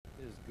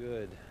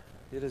Good.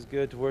 It is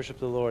good to worship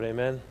the Lord.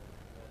 Amen.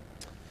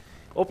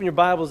 Open your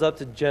Bibles up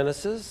to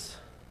Genesis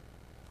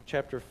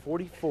chapter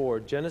 44.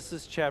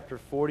 Genesis chapter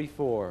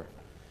 44.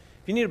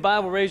 If you need a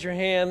Bible, raise your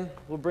hand.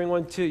 We'll bring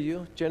one to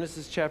you.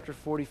 Genesis chapter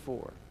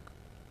 44.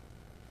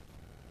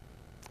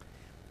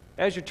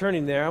 As you're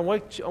turning there, I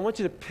want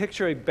you to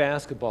picture a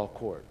basketball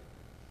court.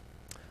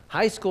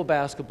 High school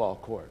basketball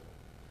court.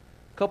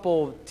 A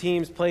couple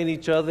teams playing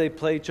each other. They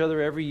play each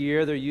other every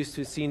year. They're used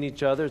to seeing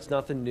each other. It's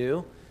nothing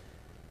new.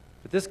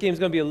 But this game's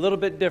going to be a little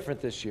bit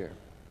different this year.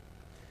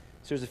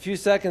 So there's a few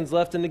seconds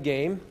left in the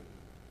game.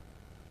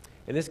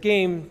 And this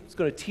game is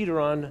going to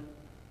teeter on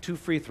 2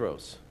 free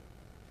throws.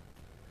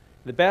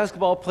 The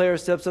basketball player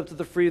steps up to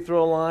the free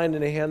throw line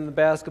and they hand him the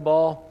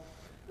basketball.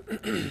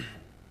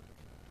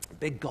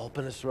 Big gulp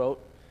in his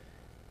throat.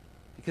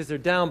 Because they're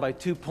down by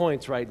 2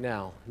 points right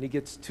now. And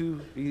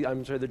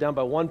they're down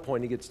by 1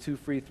 point. He gets 2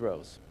 free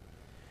throws.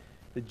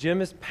 The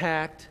gym is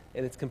packed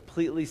and it's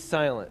completely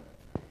silent.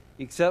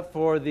 Except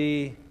for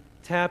the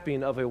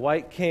tapping of a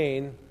white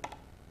cane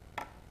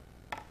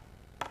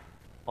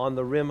on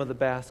the rim of the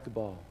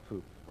basketball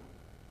hoop.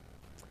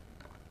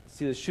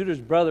 See, the shooter's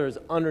brother is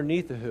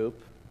underneath the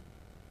hoop,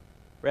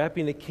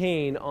 wrapping a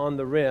cane on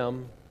the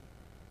rim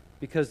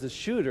because the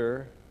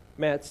shooter,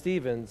 Matt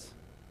Stevens,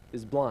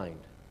 is blind.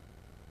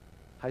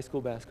 High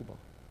school basketball.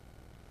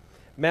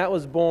 Matt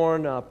was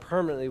born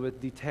permanently with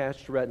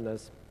detached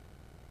retinas.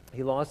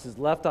 He lost his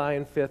left eye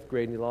in 5th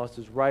grade and he lost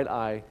his right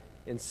eye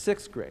in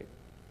 6th grade.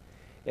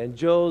 And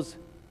Joe's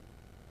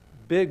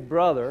big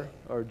brother,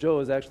 or Joe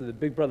is actually the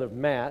big brother of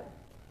Matt,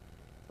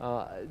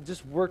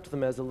 just worked with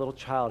him as a little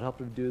child,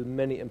 helped him do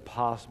many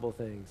impossible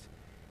things.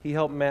 He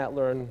helped Matt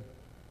learn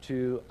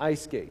to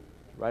ice skate,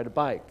 ride a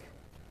bike,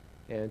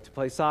 and to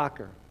play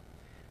soccer.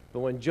 But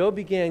when Joe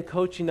began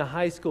coaching the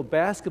high school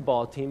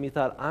basketball team, he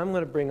thought, I'm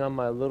going to bring on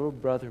my little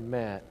brother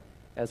Matt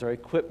as our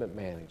equipment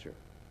manager.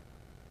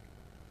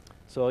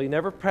 So he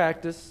never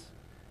practiced,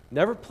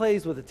 never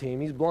plays with the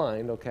team. He's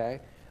blind, okay?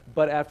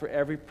 But after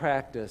every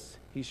practice,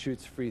 he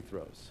shoots free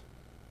throws.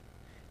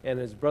 And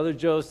his brother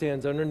Joe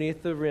stands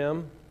underneath the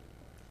rim,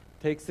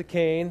 takes the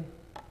cane,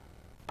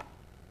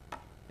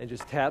 and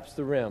just taps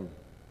the rim.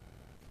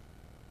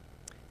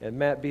 And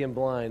Matt, being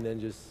blind, then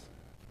just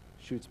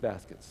shoots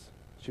baskets,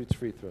 shoots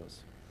free throws.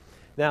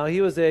 Now, he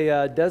was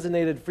a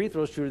designated free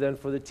throw shooter then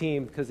for the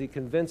team because he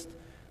convinced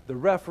the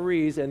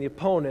referees and the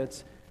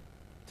opponents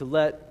to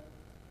let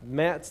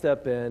Matt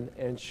step in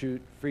and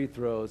shoot free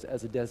throws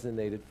as a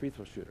designated free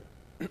throw shooter.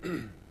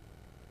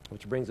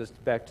 Which brings us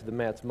back to the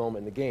Matt's moment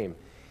in the game.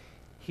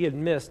 He had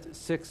missed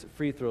 6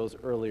 free throws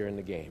earlier in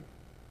the game.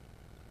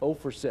 0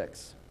 for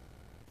 6.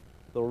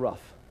 A little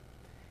rough.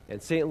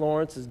 And St.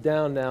 Lawrence is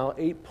down now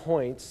 8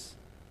 points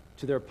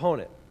to their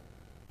opponent.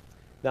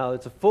 Now,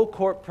 it's a full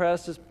court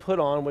press is put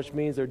on, which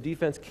means their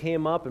defense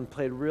came up and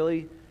played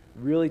really,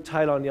 really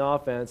tight on the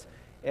offense.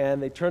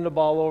 And they turned the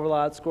ball over a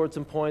lot, scored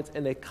some points,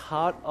 and they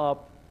caught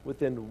up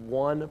within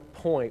 1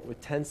 point with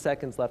 10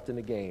 seconds left in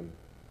the game.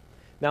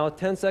 Now, with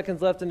 10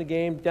 seconds left in the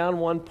game, down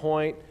 1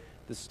 point,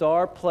 the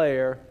star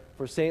player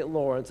for St.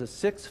 Lawrence, a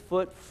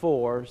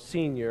 6'4"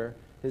 senior,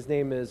 his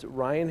name is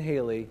Ryan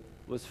Haley,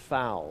 was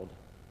fouled.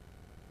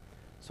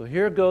 So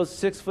here goes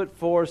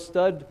 6'4"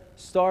 stud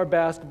star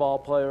basketball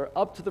player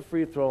up to the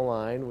free throw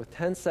line with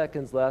 10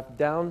 seconds left,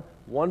 down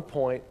 1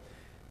 point,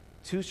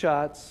 2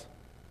 shots.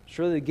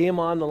 Surely the game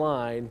on the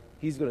line,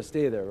 he's going to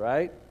stay there,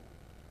 right?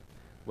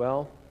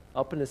 Well,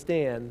 up in the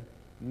stand,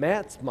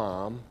 Matt's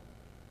mom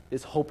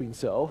is hoping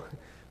so.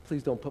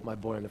 Please don't put my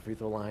boy on the free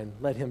throw line.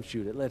 Let him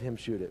shoot it. Let him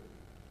shoot it.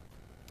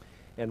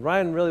 And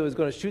Ryan really was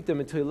going to shoot them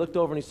until he looked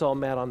over and he saw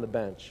Matt on the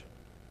bench.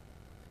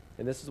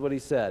 And this is what he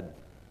said.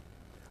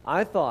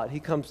 I thought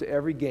he comes to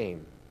every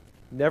game,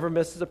 never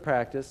misses a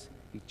practice.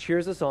 He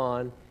cheers us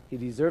on. He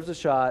deserves a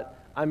shot.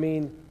 I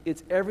mean,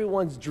 it's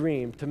everyone's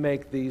dream to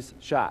make these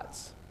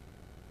shots.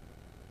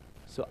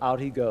 So out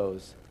he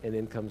goes, and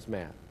in comes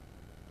Matt.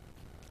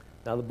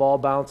 Now the ball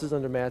bounces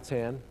under Matt's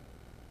hand.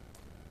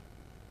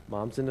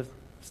 Mom's in the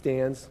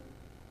stands,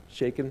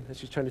 shaking as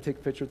she's trying to take a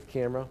picture with the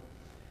camera.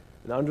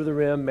 And under the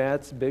rim,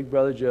 Matt's big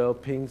brother Joe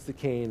pings the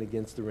cane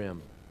against the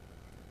rim.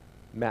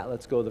 Matt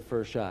lets go of the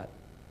first shot.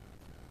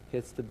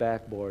 Hits the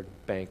backboard,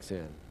 banks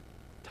in.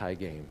 Tie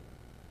game.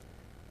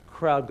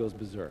 Crowd goes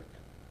berserk.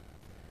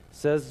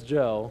 Says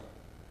Joe,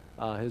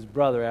 his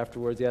brother,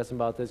 afterwards, he asked him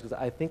about this, because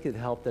I think it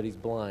helped that he's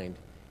blind.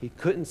 He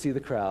couldn't see the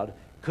crowd,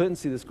 couldn't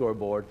see the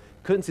scoreboard,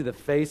 couldn't see the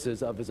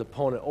faces of his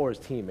opponent or his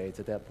teammates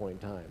at that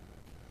point in time.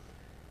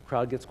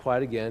 Crowd gets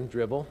quiet again.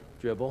 Dribble,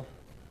 dribble.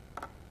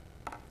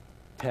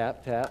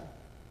 Tap, tap.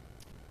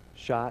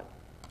 Shot.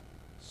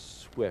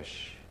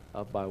 Swish.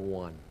 Up by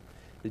 1.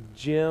 The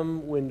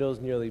gym windows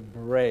nearly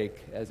break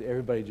as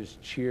everybody just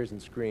cheers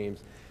and screams.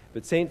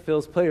 But St.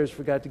 Phil's players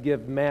forgot to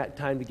give Matt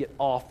time to get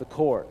off the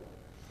court.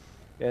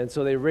 And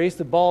so they race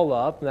the ball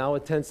up. Now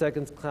with 10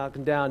 seconds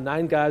clocking down,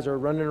 9 guys are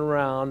running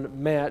around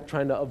Matt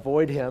trying to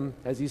avoid him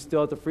as he's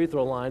still at the free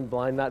throw line,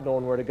 blind, not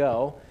knowing where to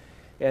go.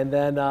 And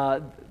then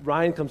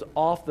Ryan comes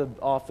off the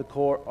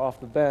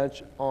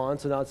bench on,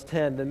 so now it's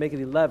 10. Then make it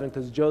 11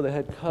 because Joe, the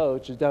head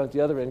coach, is down at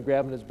the other end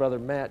grabbing his brother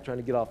Matt, trying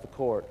to get off the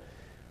court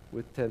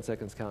with 10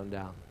 seconds counting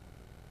down.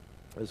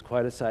 It was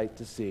quite a sight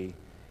to see,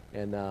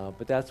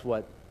 but that's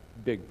what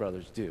big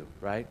brothers do,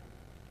 right?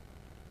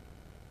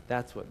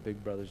 That's what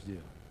big brothers do.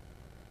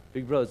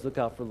 Big brothers look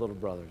out for little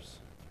brothers.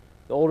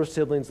 The older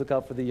siblings look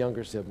out for the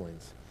younger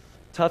siblings.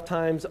 Tough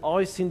times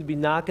always seem to be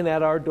knocking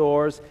at our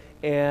doors,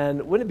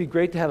 and wouldn't it be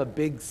great to have a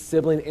big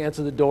sibling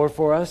answer the door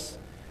for us?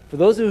 For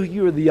those of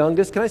you who are the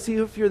youngest, can I see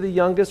if you're the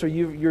youngest or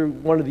you're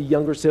one of the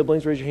younger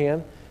siblings? Raise your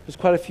hand. There's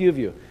quite a few of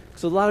you.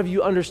 So a lot of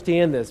you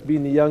understand this,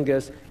 being the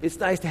youngest. It's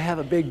nice to have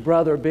a big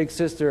brother or big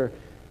sister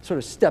sort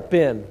of step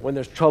in when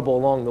there's trouble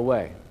along the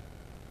way.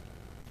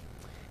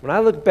 When I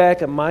look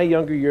back at my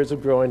younger years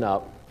of growing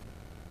up,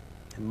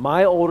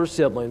 my older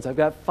siblings, I've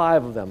got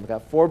 5 of them. I've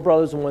got 4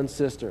 brothers and 1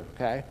 sister,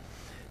 okay?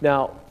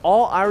 Now,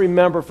 all I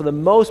remember for the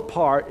most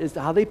part is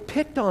how they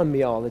picked on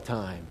me all the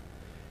time.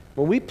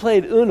 When we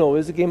played Uno, it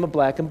was a game of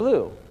black and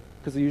blue,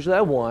 because usually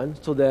I won.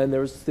 So then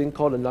there was this thing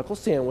called a knuckle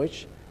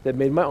sandwich that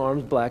made my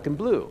arms black and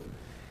blue.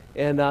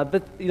 And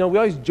but we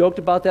always joked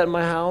about that in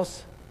my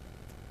house.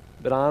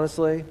 But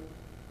honestly,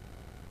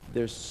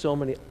 there's so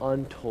many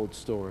untold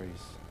stories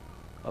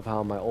of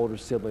how my older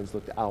siblings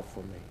looked out for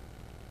me,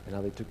 and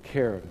how they took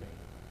care of me,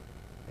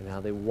 and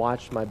how they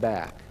watched my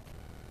back,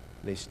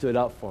 and they stood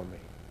up for me.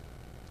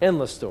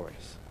 Endless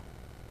stories.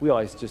 We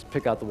always just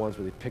pick out the ones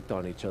where they picked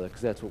on each other,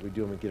 because that's what we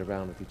do when we get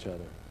around with each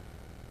other.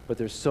 But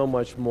there's so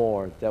much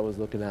more that was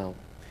looking out.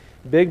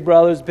 Big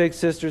brothers, big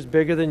sisters,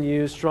 bigger than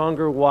you,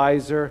 stronger,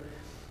 wiser.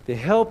 They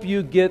help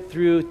you get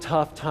through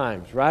tough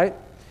times, right?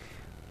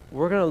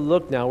 We're going to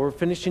look now. We're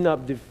finishing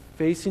up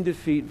Facing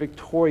Defeat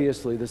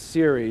Victoriously, the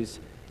series.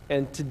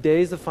 And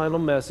today's the final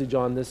message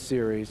on this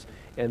series.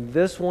 And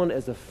this one,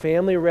 as the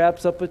family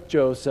wraps up with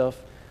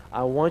Joseph,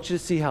 I want you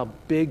to see how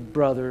big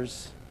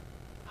brothers,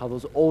 how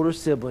those older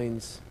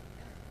siblings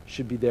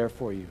should be there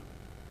for you.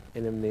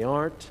 And when they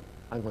aren't,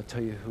 I'm going to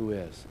tell you who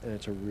is. And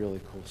it's a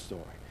really cool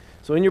story.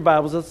 So in your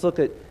Bibles, let's look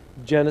at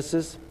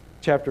Genesis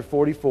chapter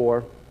 44.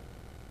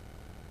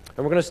 And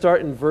we're going to start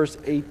in verse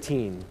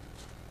 18.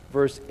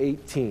 Verse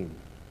 18.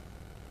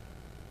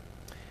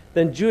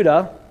 Then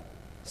Judah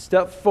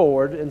stepped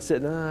forward and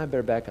said, I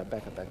better back up.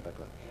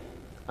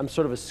 I'm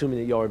sort of assuming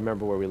that y'all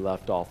remember where we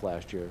left off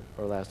last year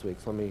or last week.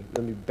 So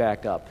let me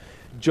back up.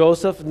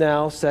 Joseph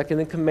now second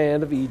in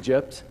command of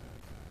Egypt.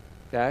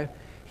 Okay?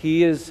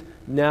 He is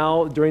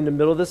now during the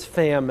middle of this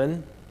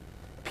famine.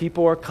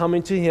 People are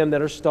coming to him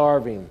that are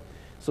starving.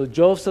 So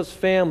Joseph's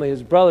family,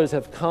 his brothers,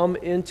 have come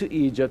into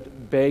Egypt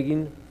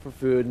begging for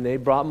food, and they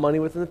brought money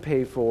with them to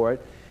pay for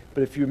it.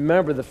 But if you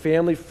remember the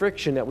family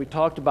friction that we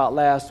talked about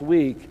last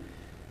week,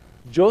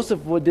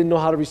 Joseph didn't know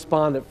how to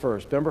respond at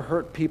first. Remember,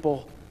 hurt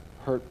people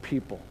hurt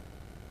people.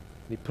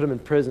 He put them in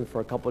prison for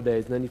a couple of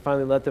days, and then he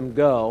finally let them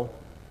go.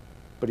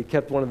 But he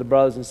kept one of the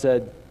brothers and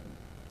said,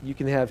 you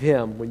can have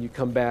him when you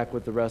come back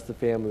with the rest of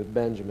the family with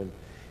Benjamin.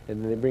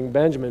 And then they bring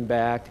Benjamin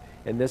back,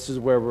 and this is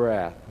where we're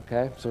at.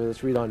 Okay? So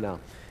let's read on now.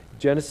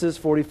 Genesis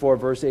 44,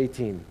 verse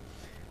 18.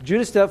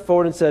 Judah stepped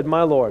forward and said,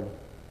 my Lord,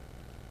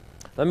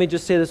 let me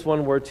just say this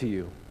one word to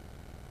you.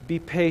 Be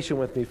patient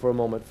with me for a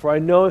moment, for I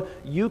know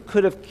you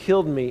could have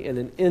killed me in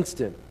an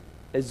instant,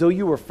 as though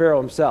you were Pharaoh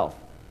himself.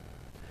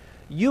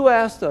 You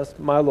asked us,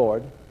 my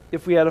Lord,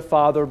 if we had a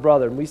father or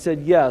brother, and we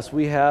said, yes,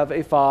 we have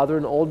a father,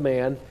 an old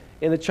man,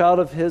 and a child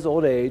of his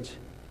old age,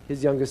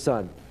 his youngest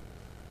son.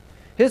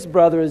 His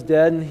brother is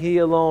dead, and he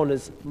alone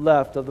is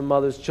left of the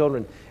mother's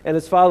children, and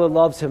his father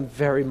loves him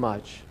very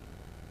much.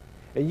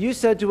 And you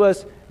said to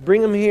us,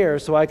 bring him here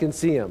so I can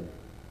see him.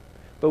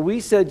 But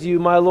we said to you,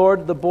 my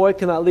Lord, the boy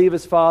cannot leave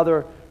his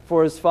father,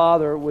 for his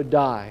father would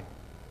die.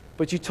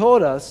 But you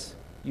told us,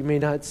 you may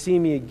not see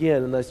me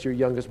again unless your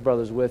youngest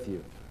brother is with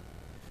you.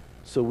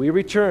 So we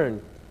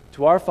returned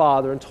to our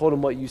father and told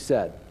him what you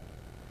said.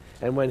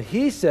 And when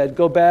he said,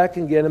 go back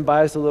and get and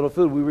buy us a little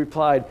food, we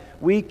replied,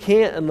 we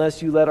can't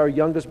unless you let our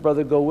youngest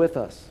brother go with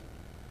us.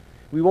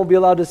 We won't be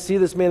allowed to see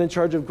this man in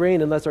charge of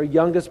grain unless our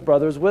youngest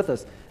brother is with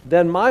us.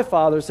 Then my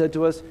father said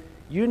to us,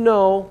 you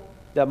know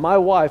that my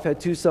wife had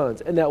 2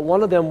 sons, and that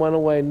one of them went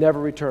away and never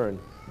returned,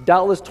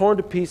 doubtless torn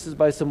to pieces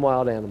by some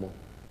wild animal.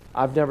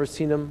 I've never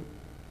seen him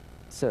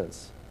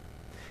since.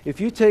 If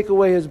you take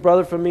away his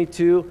brother from me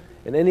too,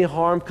 and any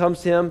harm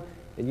comes to him,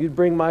 and you'd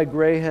bring my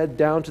gray head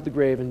down to the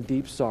grave in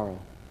deep sorrow.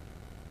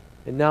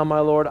 And now, my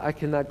Lord, I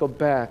cannot go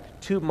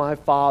back to my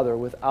father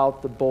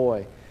without the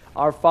boy.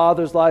 Our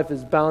father's life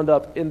is bound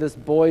up in this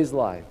boy's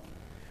life.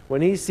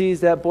 When he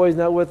sees that boy's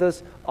not with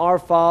us, our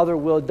father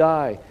will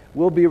die.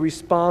 We'll be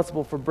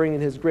responsible for bringing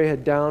his gray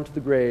head down to the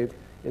grave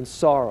in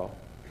sorrow.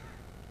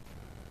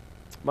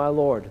 My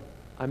Lord,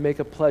 I make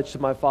a pledge to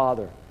my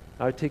father.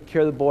 I take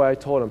care of the boy, I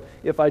told him.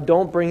 If I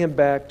don't bring him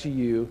back to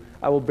you,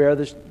 I will bear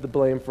the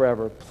blame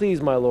forever.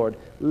 Please, my Lord,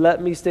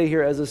 let me stay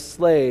here as a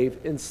slave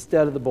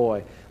instead of the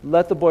boy.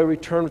 Let the boy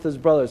return with his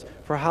brothers.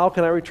 For how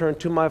can I return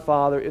to my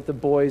father if the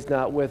boy is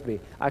not with me?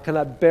 I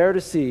cannot bear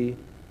to see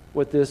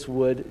what this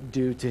would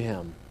do to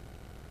him.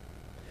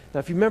 Now,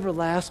 if you remember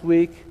last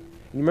week,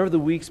 and you remember the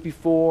weeks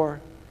before,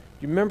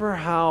 you remember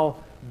how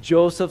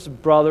Joseph's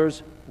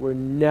brothers were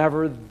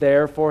never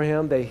there for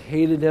him. They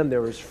hated him.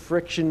 There was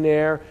friction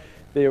there.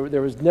 There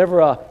was never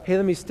a, hey,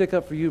 let me stick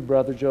up for you,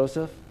 brother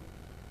Joseph.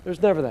 There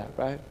was never that,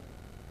 right?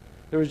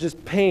 There was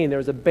just pain. There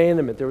was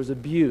abandonment. There was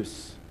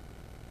abuse.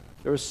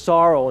 There was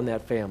sorrow in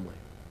that family.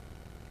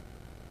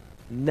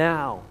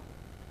 Now,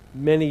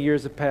 many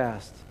years have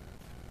passed,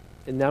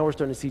 and now we're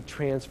starting to see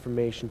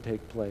transformation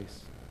take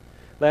place.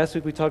 Last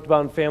week we talked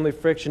about in family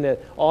friction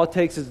that all it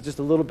takes is just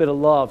a little bit of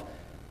love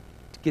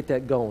to get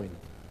that going.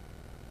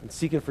 And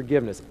seeking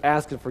forgiveness,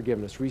 asking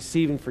forgiveness,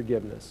 receiving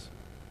forgiveness.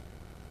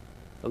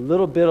 A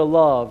little bit of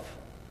love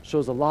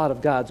shows a lot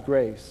of God's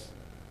grace,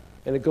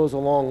 and it goes a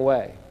long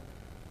way.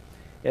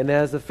 And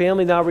as the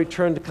family now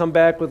returned to come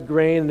back with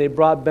grain, and they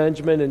brought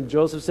Benjamin, and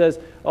Joseph says,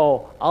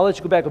 oh, I'll let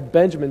you go back if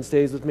Benjamin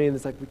stays with me. And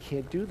it's like, we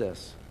can't do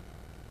this.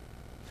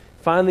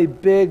 Finally,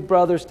 big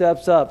brother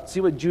steps up. See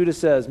what Judah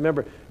says.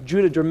 Remember,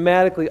 Judah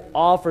dramatically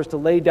offers to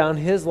lay down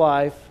his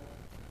life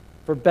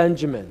for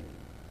Benjamin.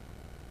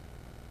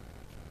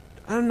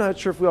 I'm not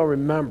sure if we all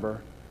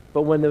remember,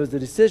 but when there was a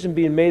decision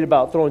being made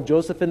about throwing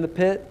Joseph in the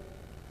pit,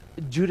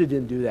 Judah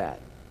didn't do that.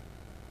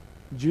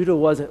 Judah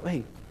wasn't,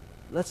 hey,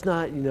 let's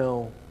not,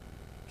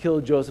 kill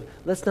Joseph.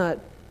 Let's not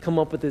come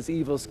up with this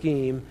evil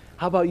scheme.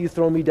 How about you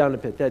throw me down the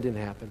pit? That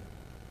didn't happen.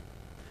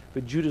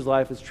 But Judah's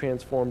life has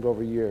transformed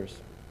over years.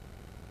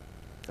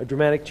 A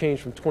dramatic change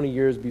from 20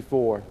 years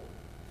before.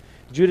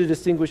 Judah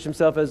distinguished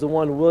himself as the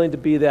one willing to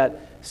be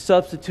that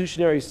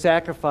substitutionary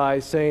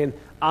sacrifice, saying,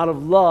 out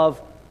of love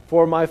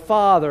for my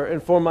father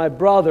and for my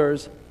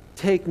brothers,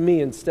 take me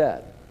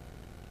instead.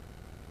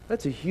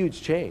 That's a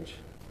huge change.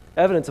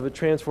 Evidence of a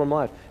transformed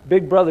life.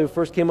 Big brother who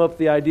first came up with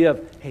the idea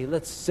of, hey,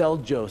 let's sell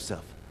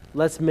Joseph.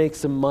 Let's make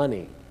some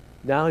money.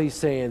 Now he's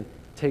saying,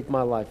 take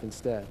my life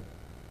instead.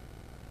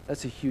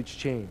 That's a huge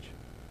change.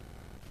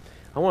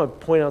 I want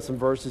to point out some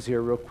verses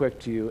here real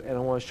quick to you, and I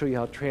want to show you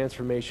how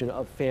transformation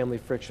of family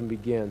friction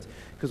begins.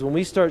 Because when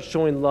we start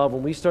showing love,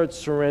 when we start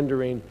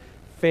surrendering,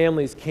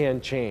 families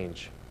can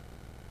change.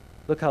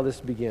 Look how this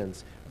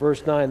begins.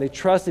 Verse 9, they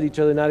trusted each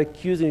other, not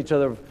accusing each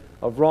other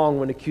of wrong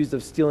when accused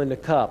of stealing the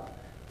cup.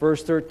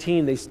 Verse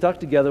 13, they stuck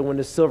together when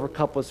the silver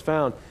cup was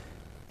found.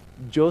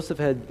 Joseph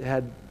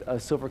had a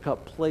silver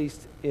cup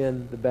placed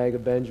in the bag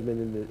of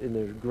Benjamin in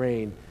the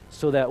grain,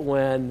 so that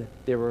when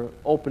they were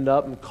opened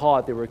up and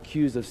caught, they were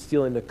accused of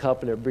stealing the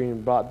cup and they were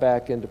being brought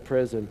back into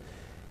prison.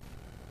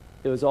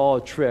 It was all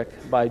a trick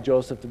by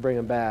Joseph to bring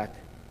them back.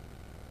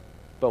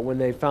 But when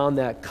they found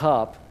that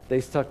cup,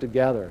 they stuck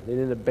together. They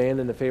didn't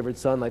abandon the favored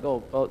son like,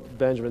 oh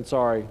Benjamin,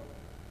 sorry,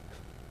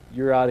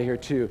 you're out of here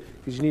too.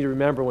 Because you need to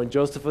remember, when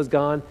Joseph was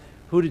gone,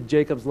 who did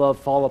Jacob's love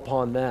fall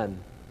upon then?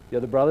 The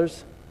other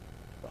brothers?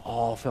 They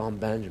all fell on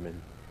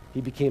Benjamin. He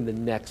became the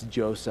next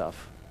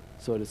Joseph,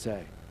 so to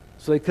say.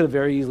 So they could have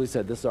very easily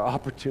said, this is our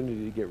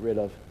opportunity to get rid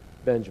of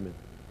Benjamin.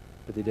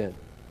 But they didn't.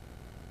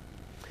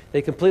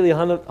 They completely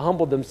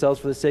humbled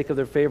themselves for the sake of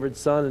their favored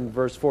son in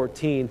verse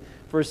 14.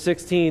 Verse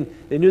 16,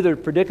 they knew their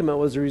predicament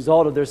was a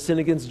result of their sin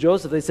against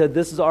Joseph. They said,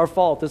 this is our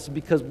fault. This is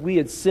because we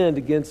had sinned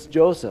against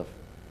Joseph.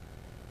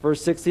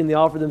 Verse 16, they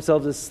offered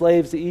themselves as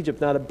slaves to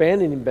Egypt, not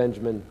abandoning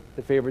Benjamin,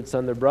 the favored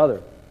son, their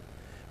brother.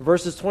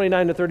 Verses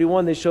 29 to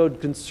 31, they showed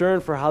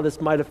concern for how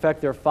this might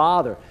affect their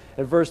father.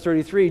 And verse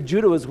 33,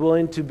 Judah was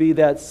willing to be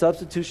that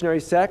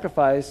substitutionary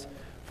sacrifice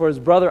for his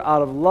brother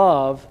out of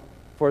love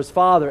for his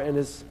father and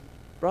his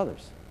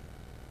brothers.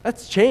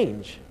 That's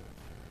change.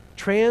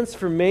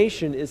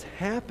 Transformation is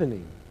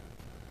happening.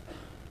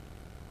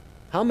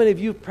 How many of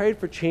you prayed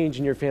for change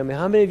in your family?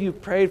 How many of you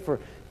prayed for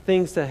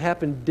things to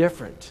happen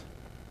different?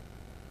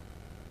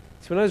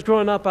 So when I was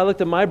growing up, I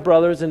looked at my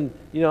brothers, and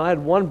I had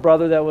one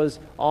brother that was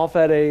off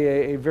at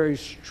a very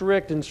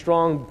strict and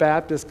strong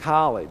Baptist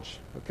college.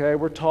 Okay,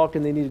 we're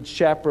talking they needed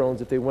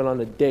chaperones if they went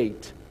on a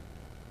date.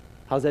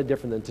 How's that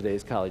different than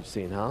today's college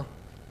scene, huh?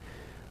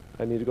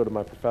 I need to go to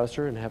my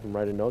professor and have him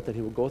write a note that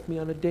he will go with me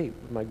on a date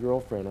with my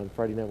girlfriend on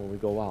Friday night when we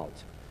go out.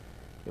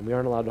 And we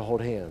aren't allowed to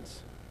hold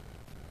hands.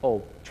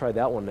 Oh, try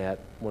that one at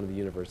one of the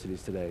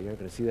universities today. You're not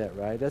going to see that,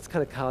 right? That's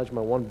kind of college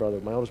my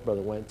oldest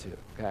brother went to,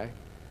 okay?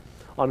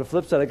 On the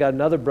flip side, I got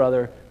another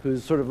brother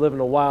who's sort of living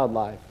a wild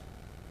life,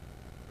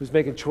 who's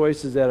making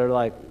choices that are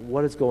like,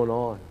 what is going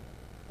on?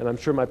 And I'm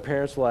sure my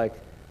parents were like,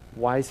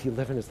 why is he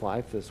living his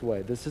life this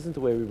way? This isn't the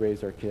way we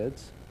raised our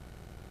kids.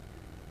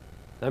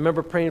 I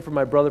remember praying for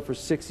my brother for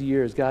 6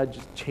 years. God,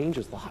 just change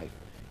his life,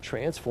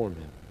 transform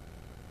him.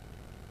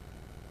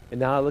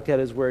 And now I look at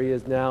it as where he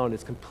is now, and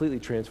it's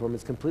completely transformed,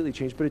 it's completely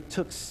changed. But it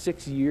took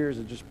 6 years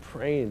of just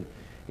praying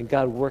and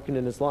God working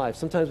in his life.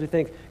 Sometimes we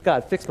think,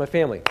 God, fix my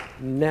family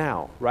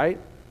now, right?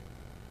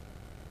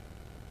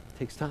 It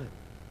takes time.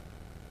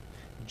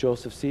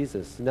 Joseph sees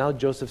this. Now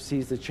Joseph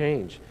sees the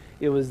change.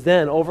 It was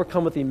then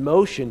overcome with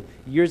emotion,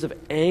 years of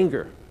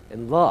anger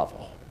and love.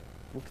 Oh,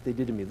 look what they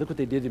did to me. Look what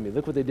they did to me.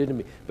 Look what they did to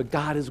me. But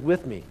God is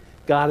with me.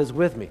 God is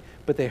with me.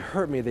 But they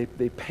hurt me.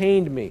 They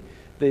pained me.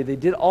 They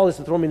did all this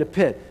to throw me in a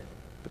pit.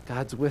 But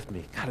God's with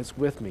me. God is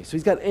with me. So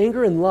he's got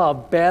anger and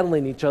love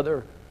battling each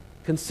other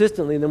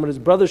consistently. And then when his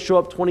brothers show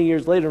up 20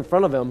 years later in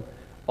front of him,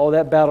 all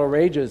that battle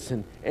rages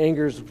and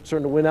anger's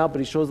starting to win out, but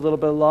he shows a little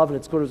bit of love, and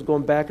it's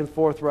going back and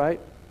forth, right?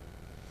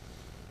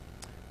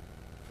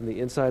 From the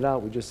inside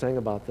out, we just sang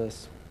about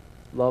this.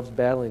 Love's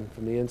battling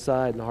from the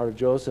inside in the heart of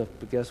Joseph,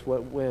 but guess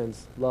what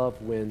wins? Love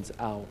wins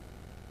out.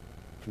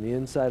 From the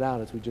inside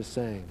out, as we just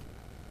sang.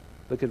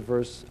 Look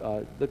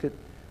at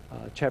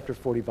chapter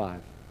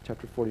 45.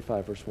 Chapter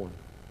 45, verse 1.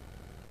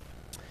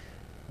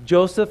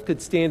 Joseph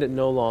could stand it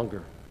no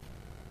longer.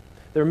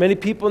 There were many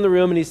people in the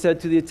room, and he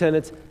said to the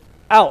attendants,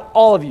 "Out,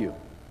 all of you."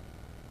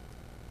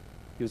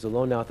 He was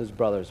alone now with his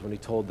brothers when he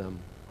told them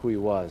who he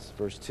was.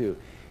 Verse 2.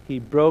 He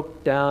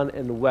broke down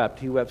and wept.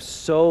 He wept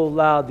so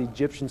loud the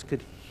Egyptians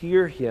could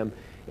hear him,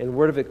 and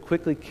word of it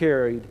quickly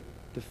carried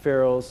to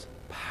Pharaoh's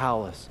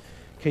palace.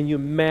 Can you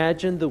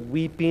imagine the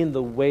weeping,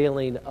 the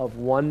wailing of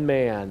one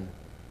man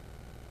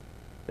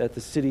that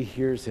the city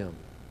hears him?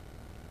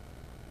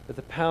 That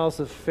the palace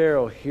of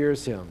Pharaoh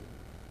hears him?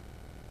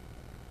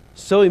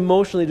 So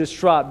emotionally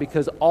distraught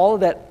because all of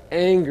that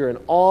anger and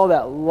all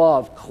that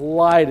love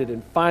collided,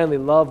 and finally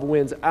love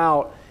wins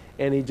out,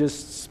 and he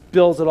just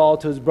spills it all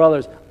to his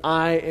brothers.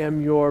 I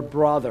am your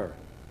brother.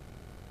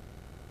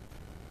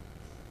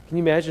 Can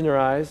you imagine their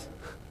eyes?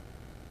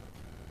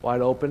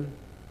 Wide open,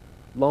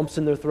 lumps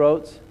in their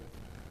throats.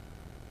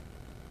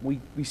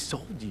 We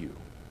sold you.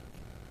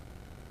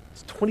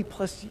 It's 20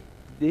 plus years.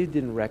 They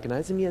didn't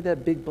recognize him. He had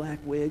that big black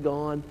wig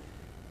on.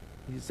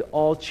 He's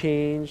all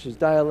changed. His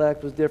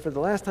dialect was different. The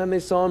last time they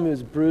saw him, he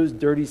was bruised,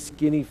 dirty,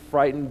 skinny,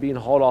 frightened, being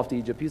hauled off to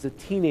Egypt. He was a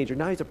teenager.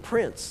 Now he's a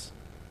prince.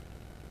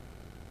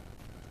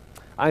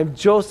 I'm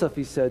Joseph,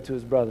 he said to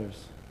his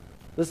brothers.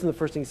 Listen to the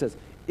first thing he says.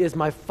 Is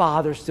my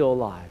father still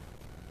alive?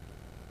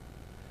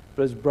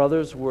 But his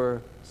brothers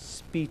were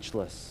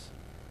speechless.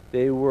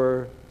 They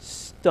were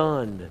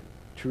stunned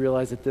to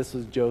realize that this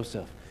was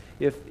Joseph.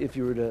 If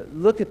you were to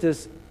look at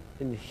this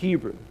in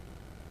Hebrew,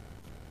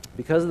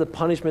 because of the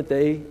punishment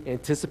they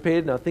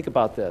anticipated, now think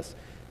about this.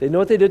 They know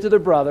what they did to their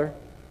brother.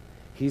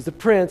 He's the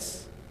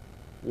prince.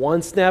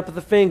 One snap of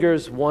the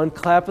fingers, one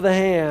clap of the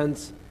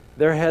hands,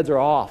 their heads are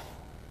off.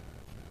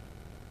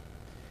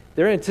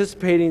 They're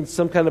anticipating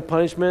some kind of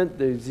punishment.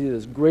 There's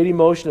this great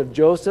emotion of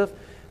Joseph,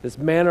 this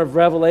manner of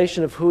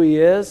revelation of who he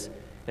is,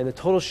 and the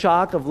total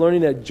shock of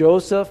learning that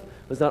Joseph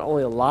was not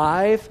only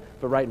alive,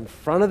 but right in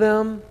front of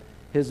them.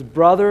 His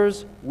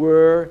brothers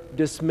were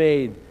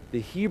dismayed. The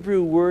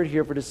Hebrew word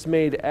here for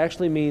dismayed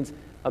actually means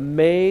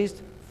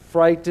amazed,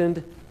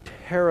 frightened,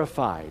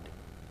 terrified.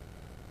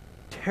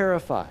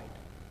 Terrified.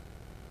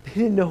 They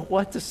didn't know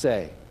what to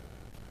say.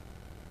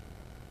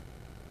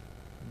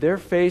 Their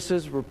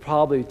faces were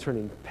probably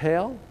turning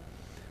pale,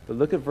 but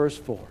look at verse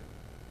 4.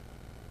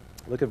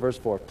 Look at verse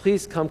 4.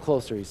 Please come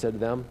closer, he said to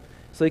them.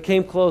 So they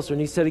came closer,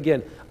 and he said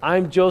again,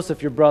 I'm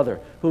Joseph, your brother,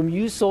 whom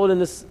you sold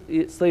into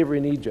slavery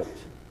in Egypt.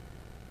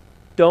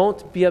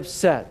 Don't be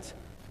upset.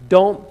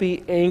 Don't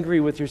be angry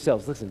with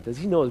yourselves. Listen, does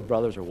he know his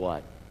brothers or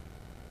what?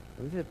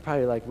 They're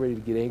probably like ready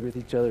to get angry with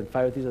each other and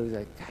fight with each other. He's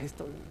like, guys,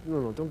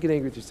 don't get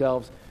angry with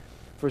yourselves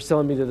for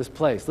selling me to this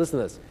place. Listen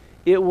to this.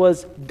 It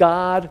was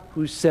God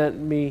who sent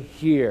me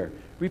here.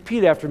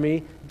 Repeat after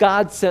me.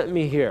 God sent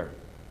me here.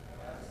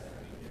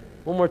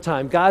 One more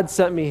time. God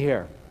sent me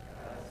here.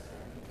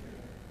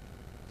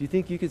 Do you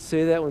think you could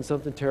say that when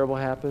something terrible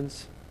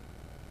happens?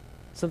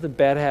 Something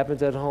bad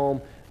happens at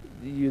home.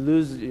 You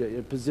lose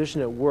a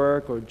position at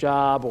work or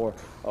job,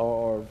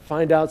 or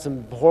find out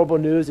some horrible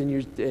news, and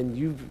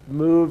you've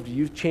moved,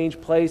 you've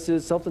changed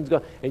places, something's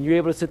gone, and you're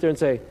able to sit there and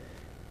say,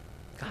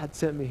 God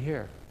sent me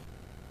here.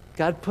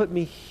 God put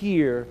me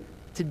here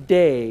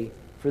today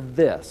for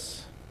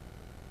this.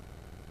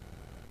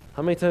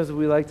 How many times do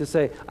we like to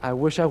say, I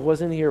wish I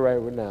wasn't here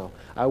right now.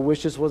 I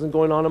wish this wasn't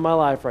going on in my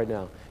life right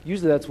now.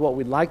 Usually that's what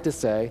we'd like to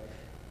say.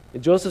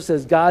 And Joseph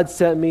says, God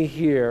sent me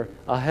here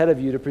ahead of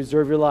you to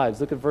preserve your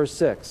lives. Look at verse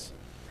 6.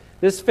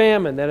 This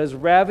famine that has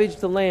ravaged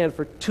the land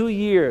for 2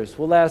 years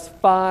will last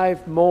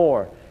 5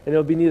 more, and it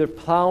will be neither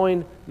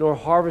plowing nor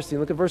harvesting.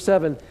 Look at verse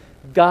 7.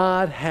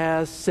 God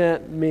has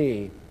sent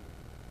me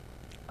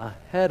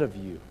ahead of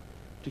you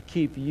to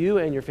keep you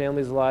and your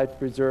families alive, to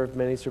preserve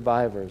many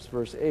survivors.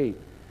 Verse 8.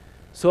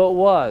 So it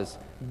was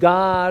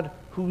God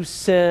who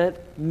sent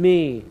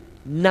me,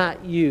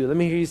 not you. Let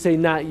me hear you say,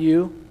 not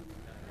you.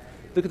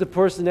 Look at the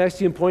person next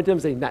to you and point to them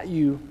and say, not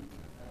you.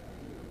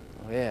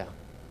 Oh, yeah.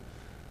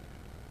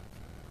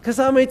 Because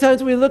how many times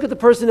do we look at the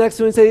person next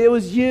to you and say, it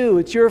was you,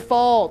 it's your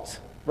fault,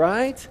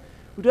 right?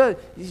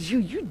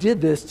 You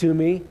did this to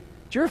me.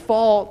 It's your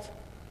fault.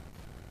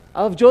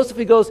 Of Joseph,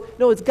 he goes,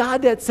 no, it's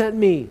God that sent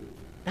me,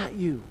 not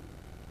you.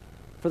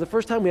 For the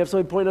first time, we have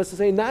somebody point us and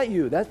say, not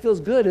you. That feels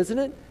good, isn't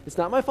it? It's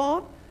not my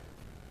fault.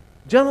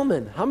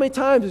 Gentlemen, how many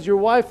times has your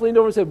wife leaned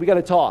over and said, we got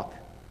to talk?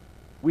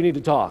 We need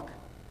to talk.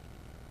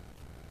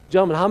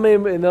 Gentlemen, how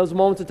many in those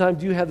moments of time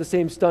do you have the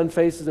same stunned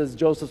faces as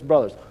Joseph's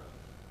brothers?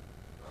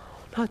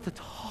 Not to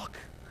talk.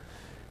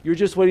 You're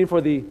just waiting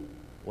for the,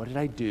 what did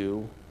I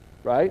do?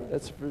 Right?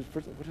 That's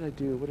what did I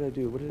do? What did I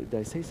do? Did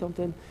I say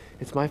something?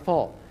 It's my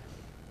fault.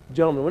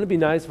 Gentlemen, wouldn't it be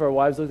nice if our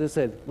wives looked at us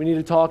and said, we need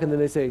to talk, and then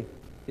they say,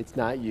 it's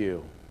not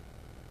you.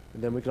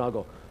 And then we can all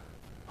go,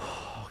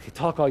 oh, okay,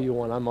 talk all you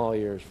want. I'm all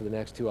ears for the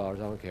next 2 hours.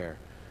 I don't care.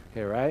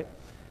 Okay, right?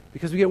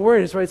 Because we get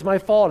worried. It's right. It's my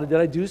fault. Did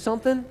I do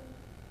something?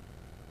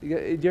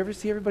 Did you ever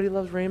see Everybody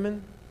Loves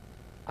Raymond?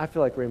 I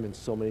feel like Raymond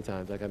so many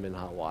times, like I'm in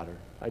hot water.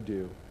 I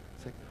do.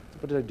 It's like,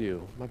 what did I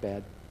do? My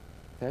bad.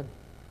 Okay?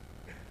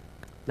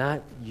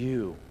 Not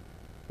you.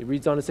 It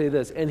reads on to say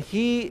this, and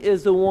he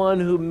is the one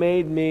who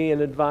made me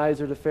an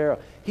advisor to Pharaoh.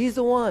 He's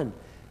the one.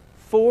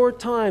 4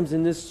 times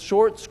in this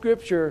short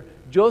scripture,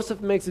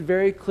 Joseph makes it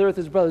very clear with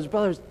his brothers.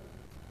 Brothers,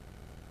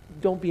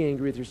 don't be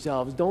angry with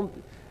yourselves.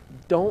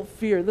 Don't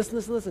fear.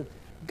 Listen.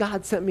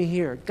 God sent me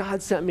here.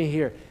 God sent me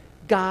here.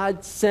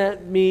 God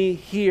sent me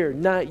here,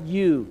 not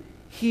you.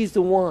 He's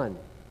the one.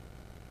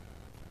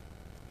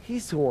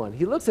 He's the one.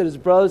 He looks at his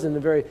brothers in a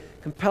very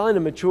compelling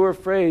and mature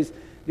phrase.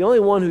 The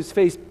only one who's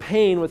faced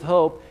pain with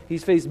hope.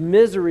 He's faced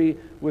misery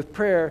with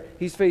prayer.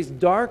 He's faced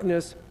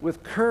darkness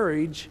with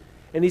courage.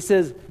 And he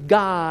says,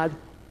 God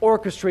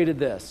orchestrated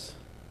this.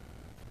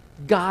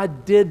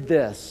 God did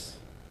this.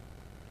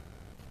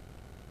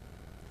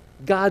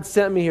 God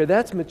sent me here.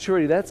 That's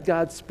maturity. That's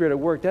God's Spirit at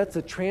work. That's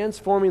the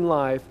transforming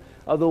life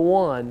of the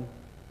one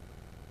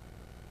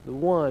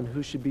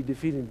who should be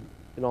defeated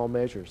in all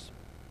measures.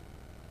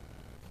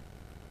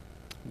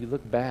 You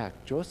look back,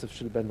 Joseph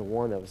should have been the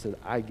one that said,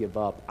 I give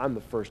up. I'm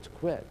the first to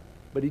quit.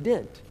 But he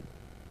didn't.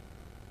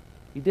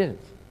 He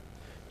didn't.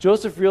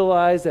 Joseph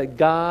realized that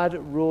God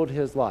ruled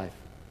his life.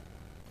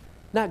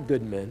 Not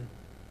good men.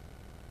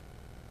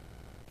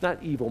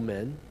 Not evil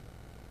men.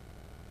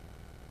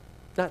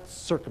 Not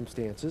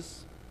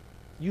circumstances.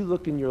 You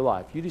look in your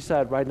life. You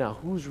decide right now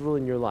who's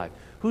ruling your life.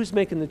 Who's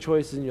making the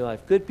choices in your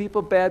life? Good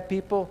people, bad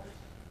people?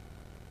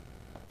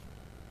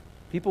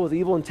 People with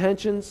evil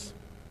intentions?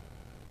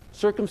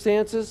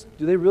 Circumstances?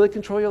 Do they really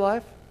control your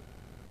life?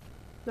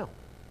 No.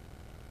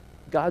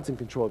 God's in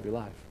control of your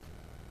life.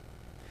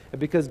 And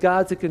because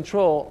God's in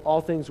control,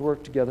 all things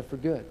work together for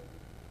good.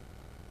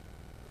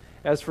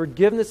 As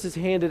forgiveness is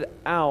handed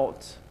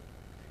out,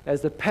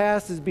 as the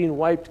past is being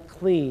wiped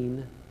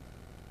clean,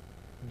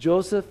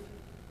 Joseph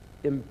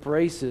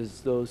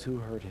embraces those who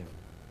hurt him.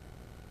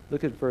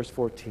 Look at verse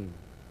 14.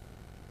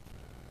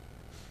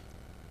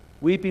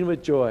 Weeping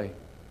with joy,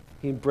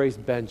 he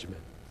embraced Benjamin.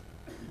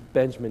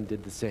 Benjamin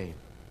did the same.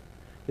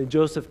 Then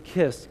Joseph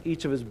kissed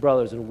each of his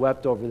brothers and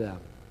wept over them.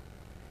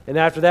 And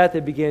after that, they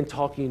began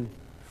talking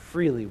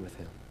freely with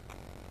him.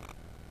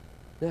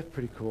 Isn't that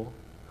pretty cool?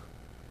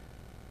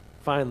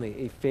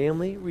 Finally, a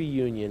family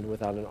reunion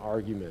without an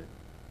argument.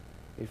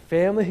 A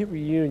family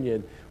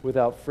reunion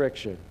without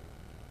friction.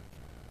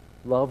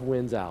 Love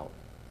wins out.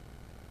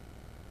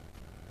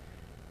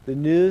 The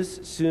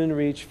news soon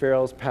reached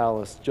Pharaoh's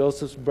palace.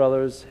 Joseph's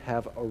brothers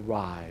have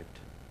arrived.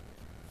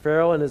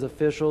 Pharaoh and his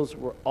officials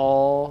were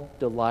all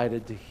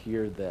delighted to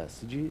hear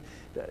this.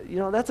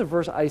 That's a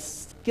verse I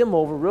skim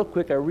over real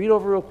quick. I read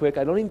over real quick.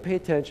 I don't even pay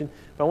attention,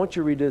 but I want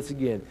you to read this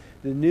again.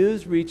 The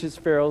news reaches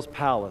Pharaoh's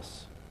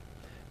palace.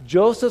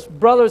 Joseph's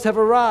brothers have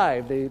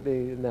arrived, they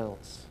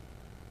announce.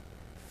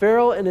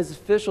 Pharaoh and his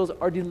officials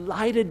are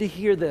delighted to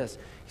hear this.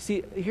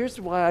 See, here's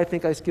why I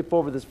think I skip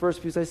over this verse,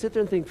 because I sit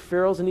there and think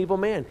Pharaoh's an evil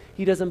man.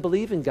 He doesn't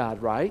believe in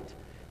God, right?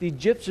 The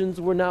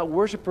Egyptians were not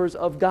worshipers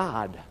of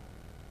God.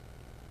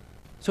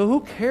 So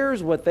who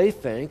cares what they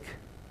think,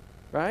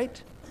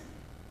 right?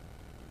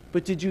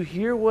 But did you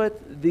hear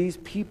what these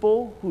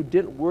people who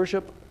didn't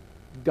worship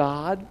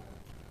God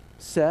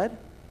said?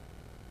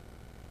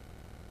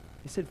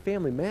 They said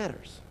family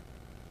matters.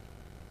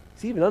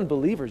 See, even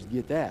unbelievers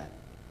get that.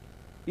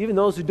 Even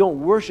those who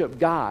don't worship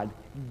God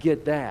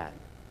get that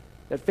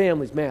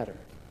families matter.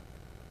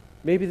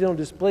 Maybe they don't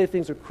display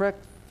things or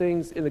correct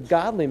things in a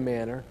godly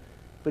manner,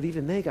 but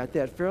even they got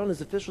that. Pharaoh and his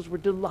officials were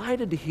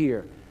delighted to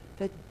hear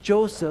that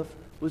Joseph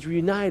was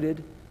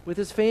reunited with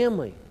his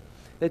family.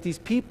 That these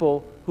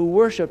people who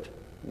worshiped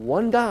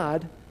one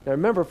God, now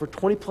remember, for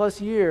 20 plus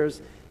years,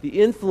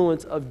 the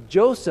influence of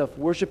Joseph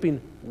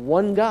worshiping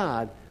one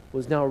God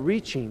was now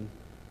reaching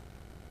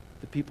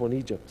the people in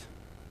Egypt.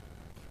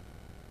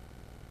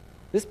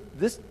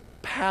 This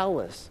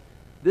palace,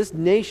 this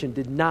nation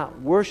did not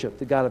worship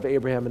the God of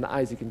Abraham and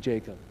Isaac and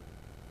Jacob.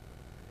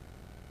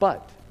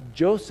 But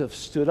Joseph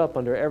stood up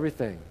under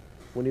everything.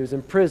 When he was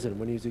in prison,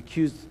 when he was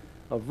accused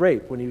of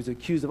rape, when he was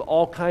accused of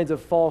all kinds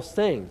of false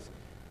things,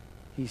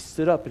 he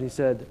stood up and he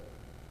said,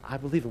 I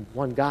believe in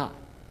one God.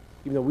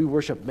 Even though we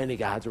worship many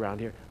gods around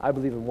here, I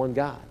believe in one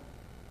God.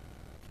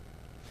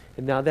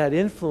 And now that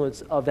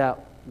influence of that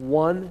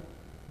one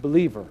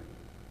believer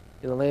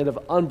in a land of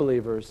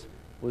unbelievers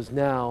was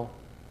now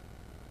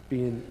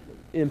being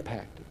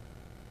impacted.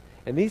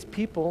 And these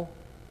people,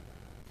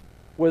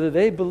 whether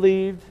they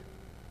believed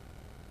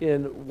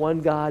in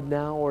one God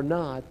now or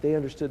not, they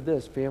understood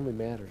this: family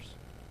matters.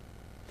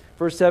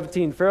 Verse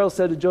 17, Pharaoh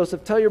said to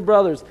Joseph, tell your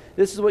brothers,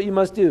 this is what you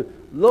must do.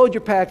 Load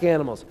your pack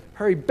animals.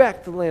 Hurry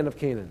back to the land of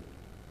Canaan.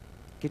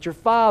 Get your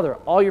father,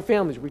 all your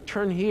families,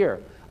 return here.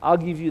 I'll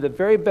give you the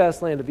very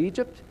best land of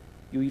Egypt.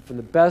 You eat from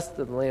the best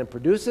that the land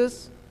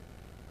produces.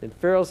 And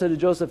Pharaoh said to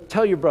Joseph,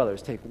 tell your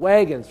brothers, take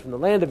wagons from the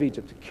land of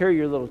Egypt to carry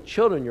your little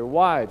children, your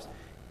wives.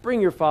 Bring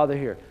your father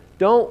here.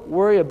 Don't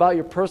worry about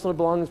your personal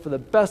belongings, for the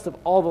best of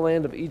all the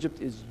land of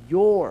Egypt is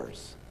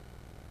yours.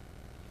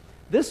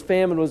 This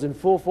famine was in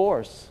full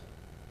force.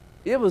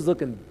 It was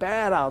looking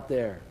bad out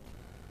there.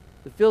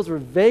 The fields were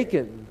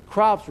vacant,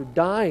 crops were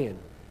dying,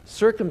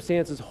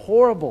 circumstances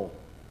horrible.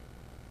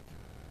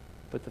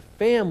 But the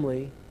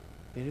family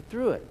made it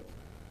through it.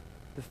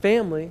 The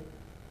family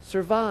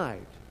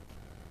survived.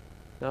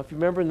 Now, if you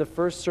remember in the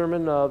first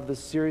sermon of the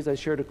series, I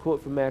shared a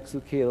quote from Max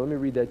Lucado. Let me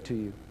read that to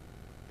you.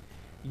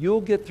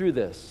 You'll get through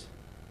this.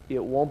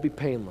 It won't be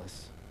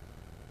painless.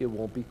 It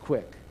won't be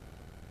quick.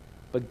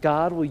 But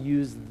God will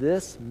use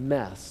this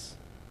mess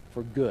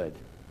for good.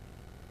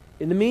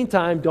 In the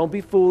meantime, don't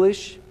be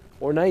foolish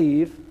or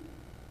naive,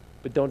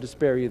 but don't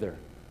despair either.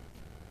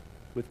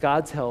 With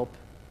God's help,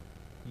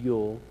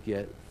 you'll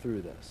get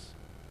through this.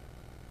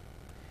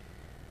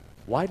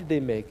 Why did they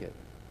make it?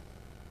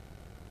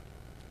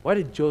 Why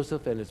did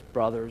Joseph and his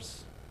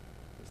brothers,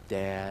 his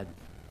dad,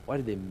 why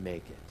did they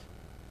make it?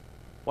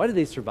 Why did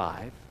they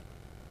survive?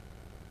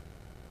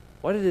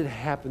 Why did it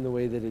happen the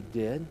way that it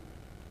did?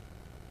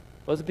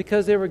 Was it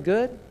because they were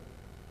good?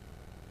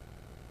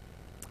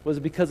 Was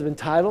it because of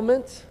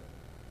entitlement?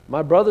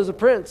 My brother's a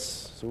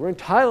prince, so we're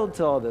entitled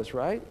to all this,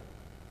 right?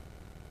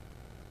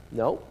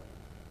 No.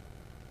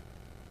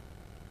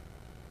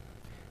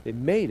 They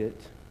made it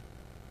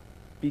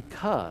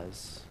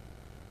because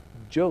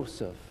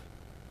Joseph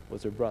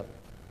was their brother.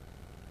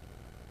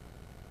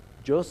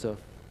 Joseph,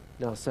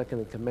 now second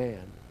in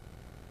command,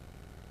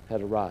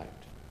 had arrived.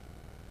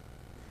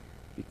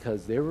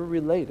 Because they were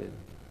related,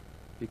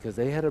 because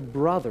they had a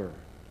brother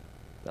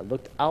that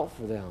looked out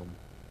for them,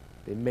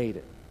 they made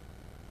it.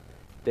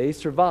 They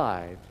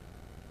survived.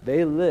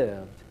 They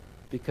lived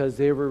because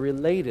they were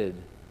related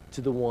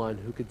to the one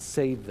who could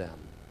save them.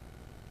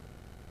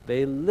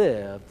 They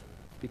lived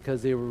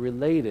because they were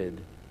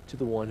related to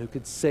the one who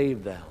could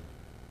save them.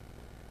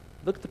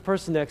 Look at the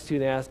person next to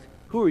you and ask,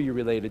 who are you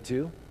related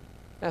to?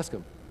 Ask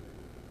them.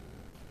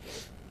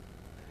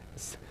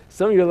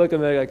 Some of you are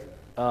looking at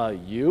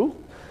like, you?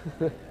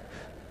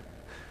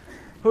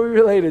 Who are you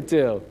related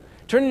to?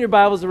 Turn in your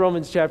Bibles to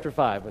Romans chapter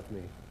 5 with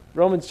me.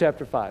 Romans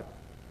chapter 5.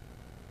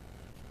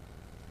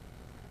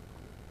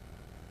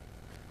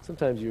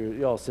 Sometimes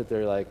you all sit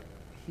there like,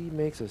 he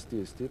makes us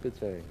do stupid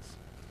things.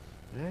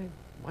 Right?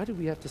 Why do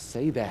we have to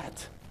say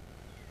that?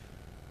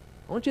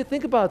 I want you to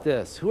think about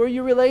this. Who are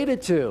you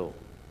related to?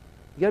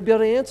 You got to be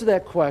able to answer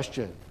that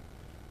question.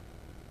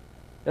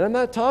 And I'm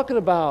not talking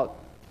about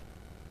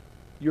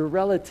your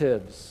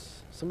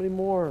relatives. Somebody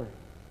more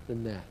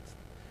than that.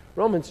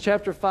 Romans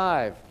chapter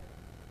 5,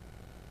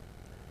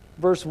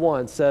 verse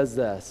 1 says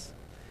this.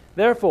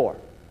 Therefore,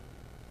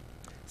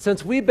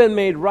 since we've been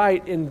made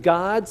right in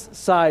God's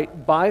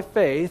sight by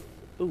faith,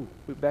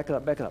 back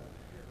it up.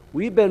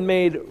 We've been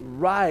made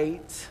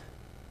right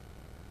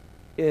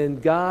in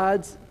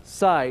God's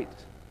sight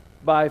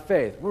by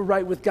faith. We're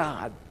right with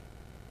God.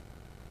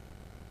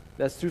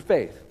 That's through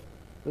faith.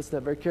 Listen to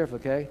that very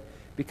carefully, okay?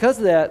 Because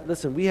of that,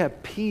 listen, we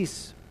have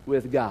peace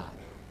with God.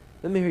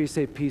 Let me hear you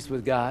say peace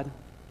with God.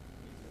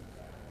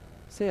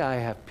 Say, I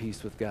have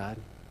peace with God.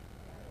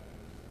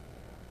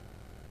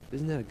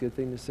 Isn't that a good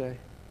thing to say?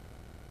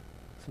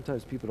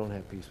 Sometimes people don't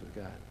have peace with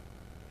God.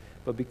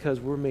 But because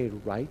we're made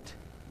right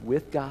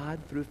with God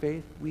through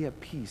faith, we have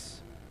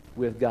peace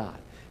with God.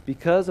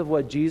 Because of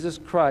what Jesus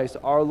Christ,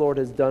 our Lord,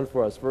 has done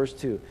for us. Verse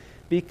 2.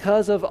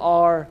 Because of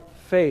our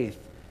faith,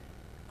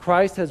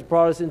 Christ has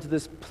brought us into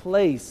this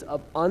place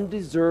of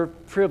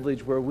undeserved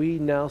privilege where we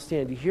now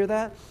stand. Do you hear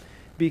that?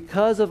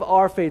 Because of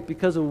our faith,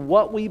 because of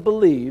what we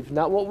believe,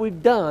 not what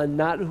we've done,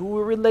 not who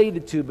we're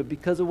related to, but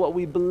because of what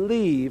we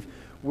believe,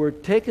 we're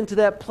taken to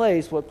that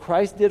place, what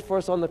Christ did for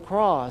us on the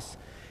cross,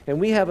 and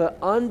we have an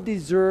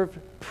undeserved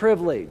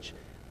privilege.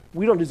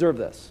 We don't deserve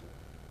this.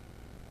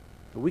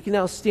 But we can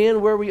now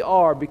stand where we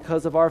are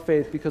because of our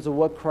faith, because of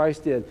what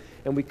Christ did.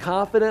 And we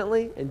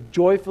confidently and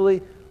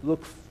joyfully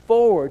look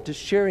forward to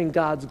sharing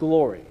God's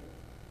glory.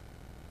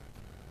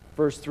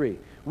 Verse 3.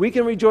 We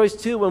can rejoice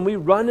too when we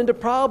run into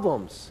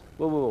problems.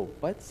 Whoa.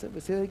 What? Say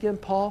that again,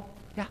 Paul?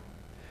 Yeah.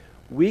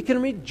 We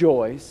can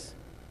rejoice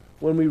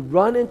when we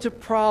run into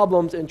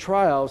problems and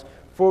trials,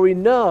 for we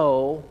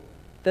know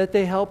that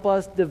they help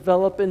us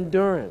develop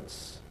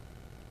endurance.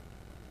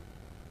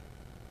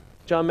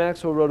 John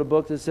Maxwell wrote a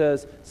book that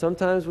says,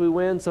 sometimes we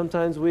win,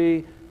 sometimes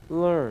we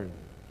learn.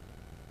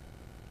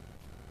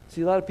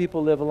 See, a lot of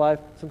people live a life,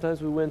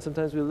 sometimes we win,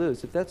 sometimes we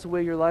lose. If that's the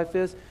way your life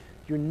is,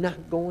 you're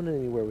not going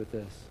anywhere with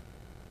this.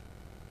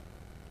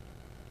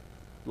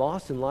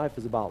 Lost in life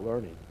is about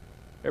learning.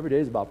 Every day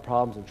is about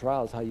problems and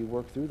trials, how you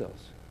work through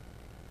those.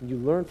 And you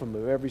learn from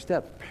them every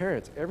step.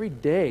 Parents, every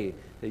day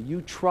that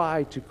you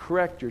try to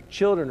correct your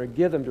children or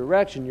give them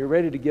direction, you're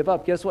ready to give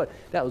up. Guess what?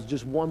 That was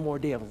just one more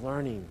day of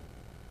learning,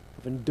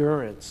 of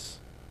endurance,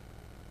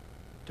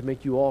 to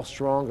make you all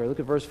stronger. Look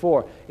at verse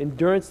 4.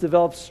 Endurance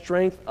develops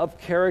strength of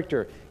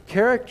character.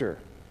 Character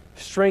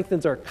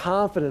strengthens our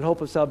confident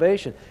hope of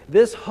salvation.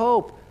 This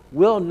hope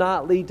will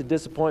not lead to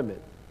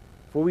disappointment.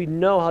 For we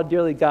know how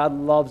dearly God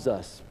loves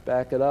us.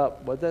 Back it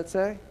up. What'd that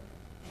say?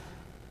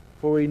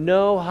 For we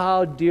know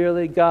how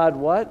dearly God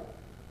what?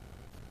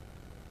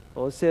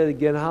 Well, let's say it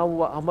again.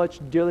 How much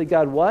dearly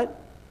God what?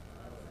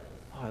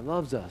 Oh, He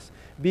loves us.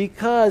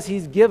 Because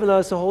He's given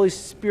us the Holy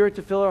Spirit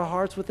to fill our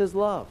hearts with His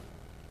love.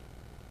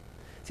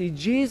 See,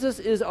 Jesus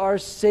is our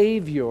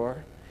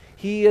Savior.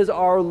 He is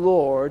our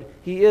Lord.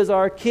 He is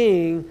our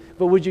King.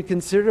 But would you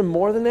consider Him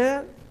more than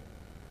that?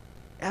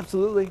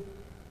 Absolutely.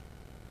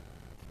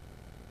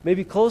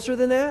 Maybe closer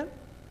than that?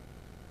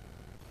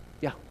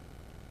 Yeah.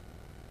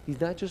 He's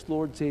not just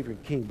Lord, Savior,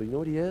 and King, but you know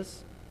what He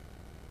is?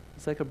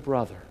 He's like a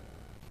brother.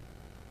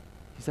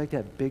 He's like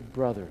that big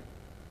brother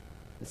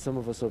that some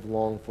of us have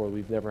longed for,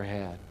 we've never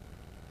had.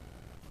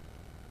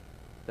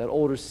 That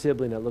older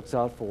sibling that looks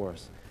out for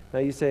us. Now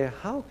you say,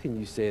 how can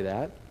you say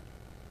that?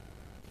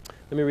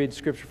 Let me read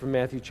scripture from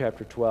Matthew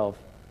chapter 12.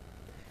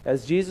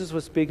 As Jesus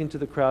was speaking to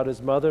the crowd,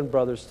 His mother and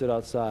brothers stood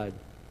outside,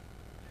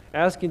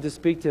 asking to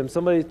speak to Him.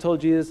 Somebody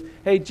told Jesus,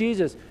 hey,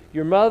 Jesus,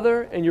 your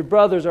mother and your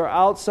brothers are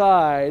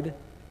outside,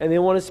 and they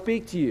want to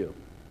speak to you.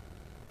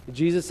 And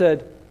Jesus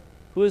said,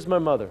 who is my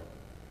mother?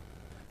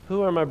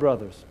 Who are my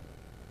brothers?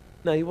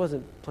 Now, He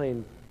wasn't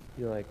playing,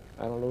 like,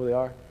 I don't know who they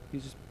are. He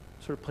was just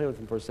sort of playing with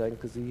them for a second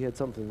because He had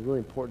something really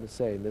important to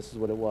say, and this is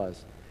what it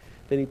was.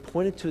 Then He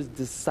pointed to His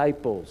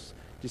disciples.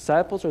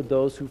 Disciples are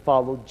those who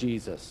follow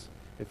Jesus.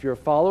 If you're a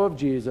follower of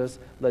Jesus,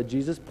 let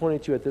Jesus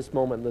point at you at this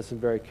moment and listen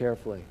very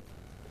carefully.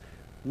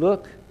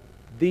 Look,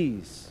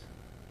 these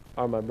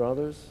are my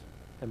brothers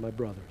and my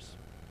brothers.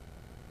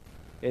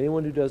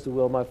 Anyone who does the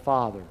will of my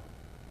Father,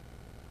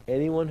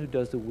 anyone who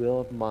does the will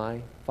of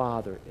my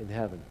Father in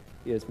heaven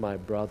is my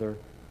brother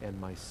and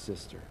my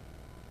sister.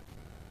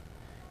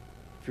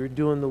 If you're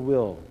doing the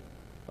will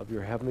of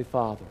your Heavenly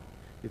Father,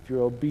 if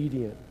you're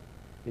obedient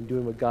in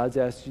doing what God's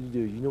asked you to do,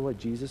 you know what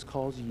Jesus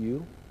calls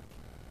you?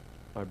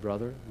 My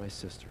brother, my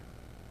sister.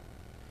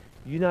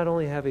 You not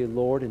only have a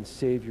Lord and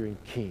Savior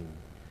and King,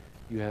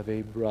 you have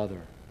a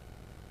brother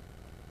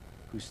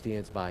who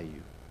stands by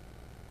you,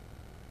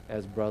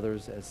 as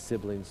brothers, as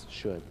siblings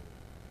should.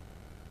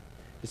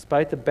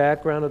 Despite the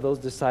background of those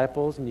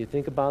disciples, and you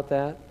think about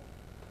that,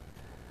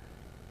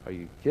 are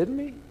you kidding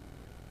me?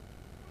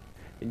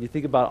 And you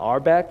think about our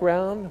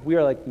background, we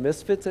are like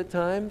misfits at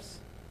times.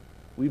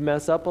 We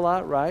mess up a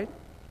lot, right?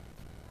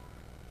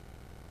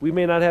 We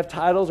may not have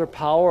titles or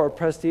power or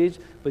prestige,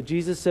 but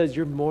Jesus says,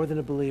 you're more than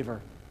a believer.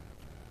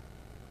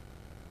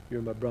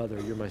 You're my brother,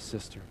 you're my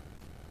sister.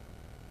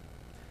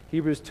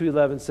 Hebrews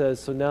 2:11 says,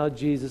 so now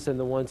Jesus and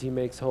the ones He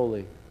makes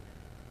holy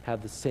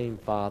have the same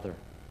Father.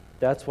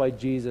 That's why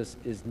Jesus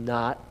is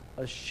not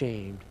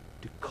ashamed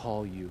to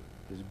call you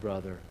His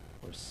brother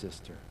or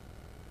sister.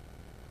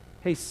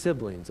 Hey,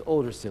 siblings,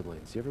 older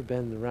siblings, you ever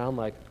been around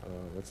like,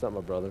 that's not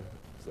my brother,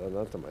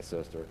 that's not my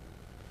sister.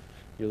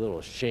 You're a little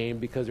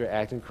ashamed because they're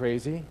acting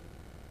crazy?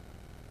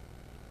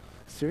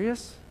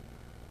 Serious?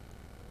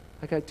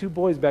 I got 2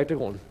 boys back there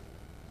going,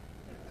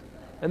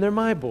 and they're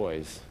my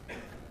boys.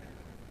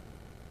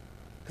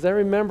 Because I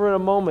remember in a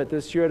moment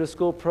this year at a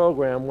school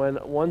program when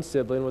one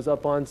sibling was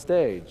up on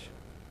stage.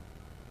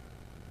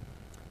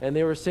 And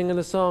they were singing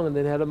a song and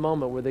they had a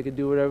moment where they could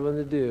do whatever they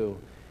wanted to do.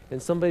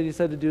 And somebody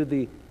decided to do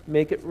the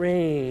Make It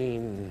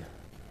Rain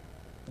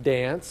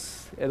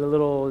dance. And a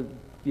little,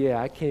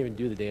 I can't even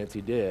do the dance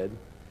he did.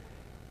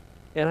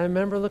 And I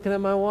remember looking at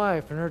my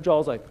wife and her jaw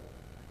was like,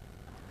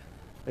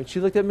 and she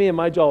looked at me and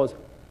my jaw was,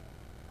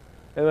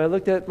 and I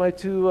looked at my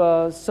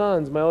 2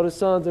 sons, my oldest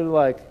sons, and they're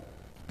like,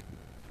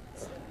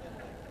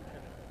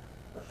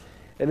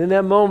 and in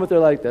that moment they're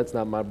like, that's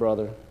not my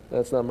brother.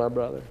 That's not my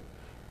brother.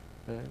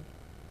 Right?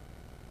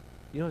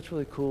 You know what's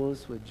really cool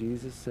is what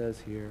Jesus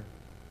says here.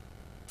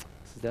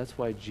 That's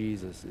why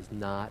Jesus is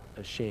not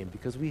ashamed.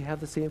 Because we have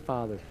the same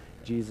Father,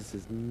 Jesus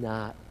is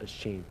not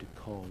ashamed to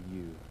call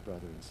you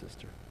brother and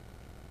sister.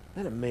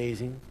 Isn't that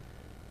amazing?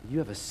 You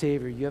have a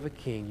Savior, you have a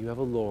King, you have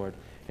a Lord,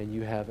 and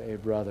you have a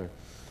brother.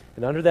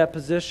 And under that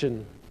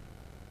position,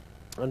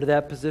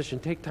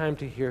 take time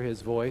to hear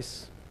His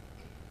voice.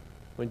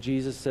 When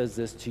Jesus says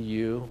this to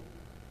you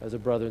as a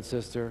brother and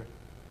sister,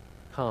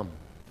 come.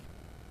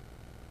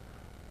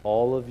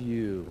 All of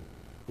you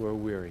who are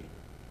weary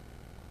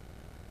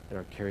and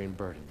are carrying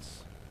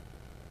burdens,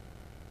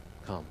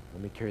 come,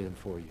 let me carry them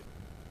for you.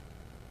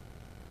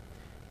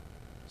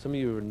 Some of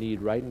you are in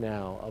need right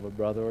now of a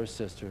brother or a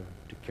sister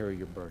to carry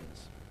your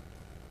burdens.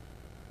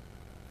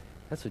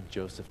 That's what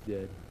Joseph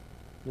did.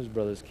 His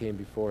brothers came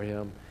before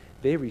him.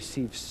 They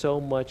received so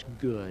much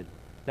good,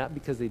 not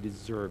because they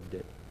deserved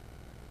it,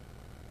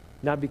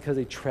 not because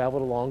they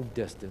traveled a long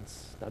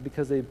distance, not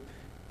because they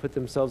put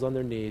themselves on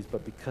their knees,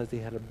 but because they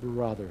had a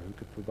brother who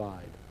could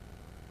provide.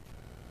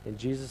 And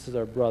Jesus is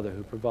our brother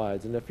who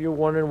provides. And if you're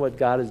wondering what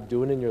God is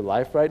doing in your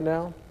life right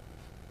now,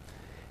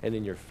 and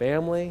in your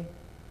family,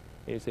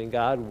 and you're saying,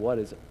 God, what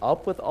is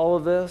up with all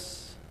of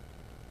this?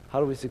 How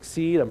do we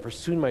succeed? I'm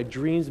pursuing my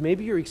dreams.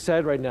 Maybe you're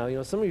excited right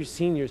now. Some of your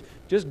seniors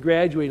just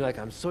graduating, like,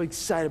 I'm so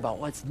excited about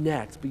what's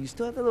next. But you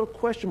still have that little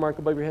question mark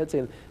above your head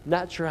saying,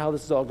 not sure how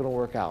this is all going to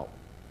work out.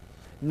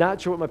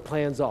 not sure what my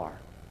plans are.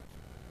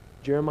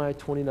 Jeremiah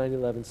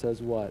 29:11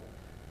 says what?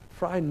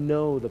 For I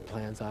know the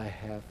plans I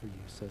have for you,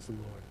 says the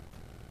Lord.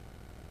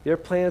 They're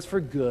plans for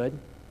good,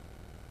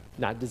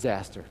 not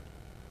disaster,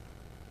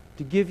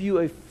 to give you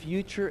a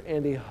future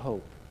and a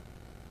hope.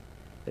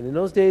 And in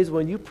those days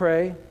when you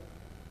pray,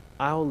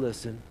 I will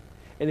listen.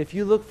 And if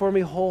you look for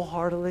me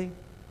wholeheartedly,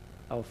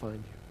 I will find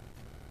you.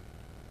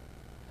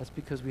 That's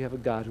because we have a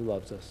God who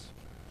loves us.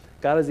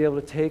 God is able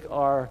to take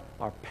our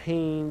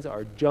pains,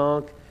 our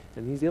junk,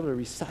 and he's able to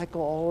recycle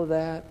all of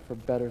that for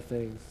better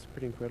things. It's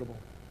pretty incredible.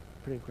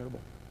 Pretty incredible.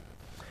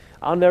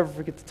 I'll never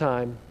forget the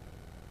time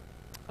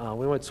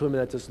we went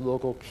swimming at this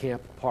local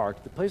camp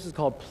park. The place is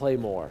called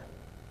Playmore.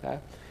 Okay?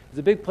 It's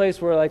a big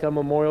place where, like on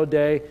Memorial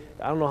Day,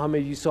 I don't know how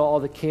many of you saw all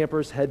the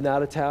campers heading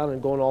out of town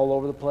and going all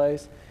over the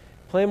place.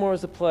 Playmore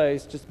is a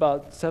place just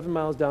about 7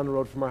 miles down the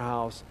road from our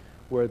house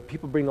where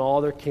people bring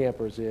all their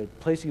campers. They had a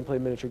place you can play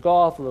miniature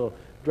golf, a little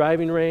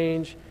driving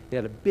range. They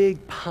had a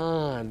big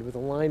pond with a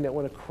line that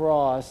went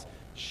across,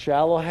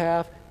 shallow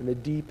half and the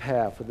deep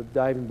half with a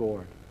diving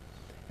board.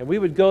 And we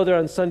would go there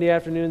on Sunday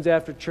afternoons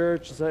after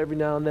church, so every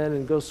now and then,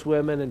 and go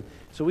swimming. And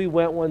so we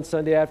went one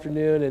Sunday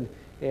afternoon,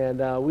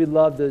 and we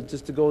loved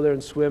just to go there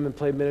and swim and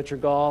play miniature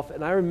golf.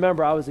 And I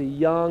remember I was a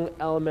young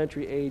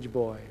elementary age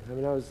boy. I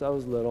mean, I was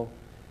little.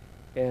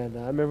 And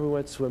I remember we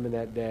went swimming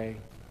that day.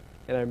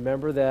 And I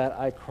remember that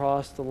I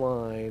crossed the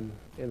line,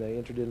 and I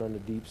entered in on the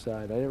deep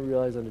side. I didn't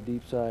realize on the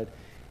deep side,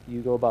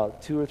 you go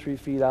about 2 or 3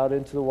 feet out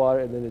into the water,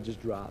 and then it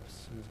just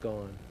drops. And it's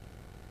gone.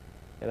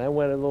 And I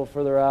went a little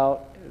further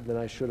out than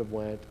I should have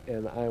went,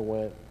 and I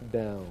went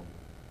down.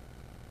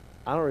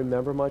 I don't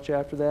remember much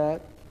after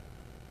that,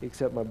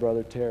 except my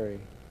brother Terry,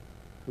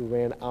 who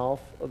ran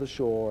off of the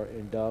shore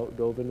and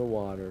dove in the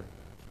water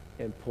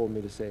and pulled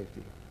me to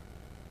safety.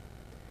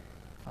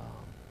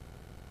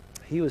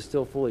 He was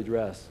still fully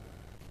dressed,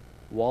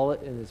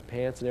 wallet in his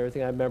pants and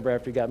everything. I remember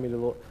after he got me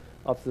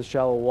up to the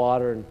shallow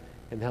water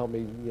and helped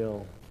me,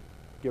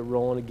 get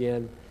rolling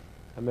again.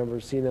 I remember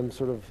seeing him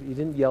he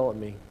didn't yell at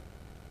me.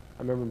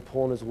 I remember him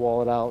pulling his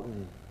wallet out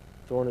and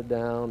throwing it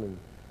down and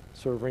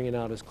sort of wringing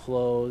out his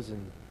clothes,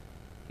 and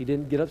he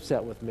didn't get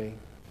upset with me,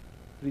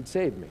 but he'd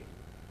saved me.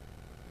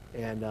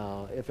 And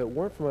if it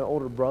weren't for my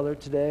older brother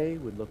today,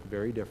 it would look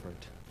very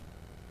different.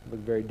 Look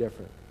very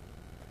different.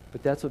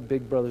 But that's what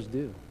big brothers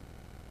do.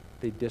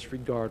 They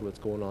disregard what's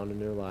going on in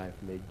their life,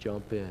 and they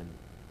jump in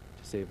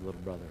to save a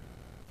little brother.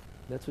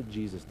 And that's what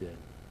Jesus did.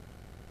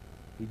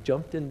 He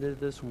jumped into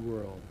this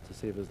world to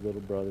save his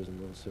little brothers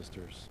and little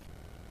sisters.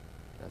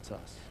 That's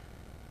us.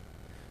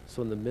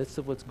 So in the midst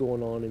of what's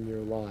going on in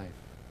your life,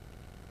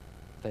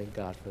 thank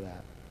God for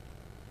that.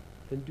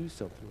 Then do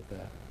something with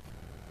that.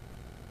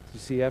 You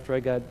see, after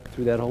I got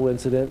through that whole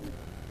incident,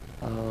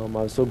 I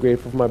was so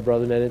grateful for my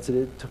brother in that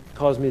incident. It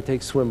caused me to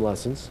take swim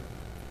lessons.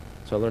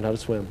 So I learned how to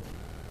swim.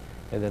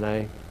 And then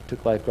I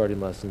took lifeguarding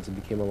lessons and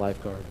became a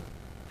lifeguard.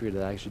 Figured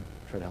that I should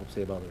try to help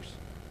save others.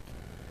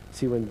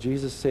 See, when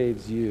Jesus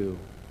saves you,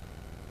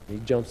 he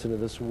jumps into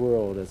this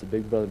world as a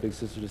big brother, big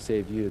sister to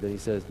save you, then he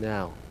says,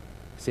 now,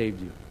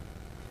 saved you.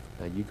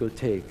 Now you go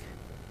take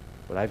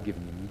what I've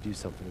given you and you do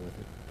something with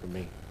it for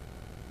me.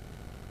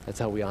 That's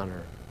how we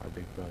honor our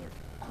big brother,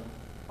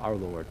 our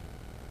Lord,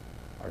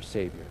 our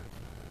Savior,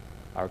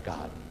 our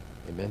God.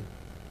 Amen?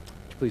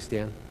 Would you please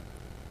stand?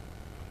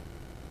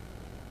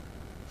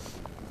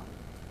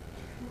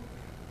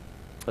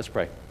 Let's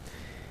pray.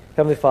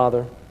 Heavenly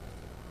Father,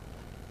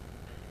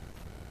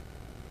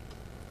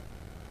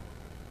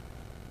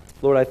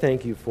 Lord, I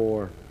thank you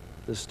for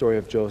the story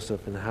of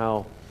Joseph and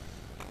how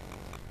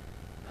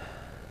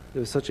it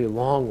was such a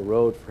long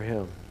road for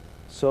him.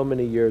 So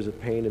many years of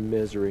pain and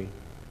misery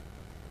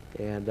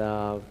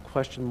and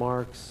question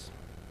marks,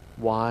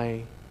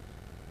 why.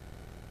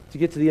 To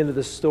get to the end of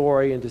the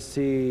story and to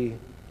see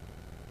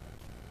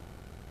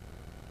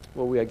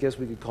what I guess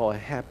we could call a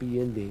happy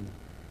ending.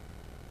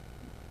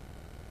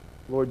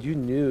 Lord, you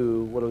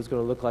knew what it was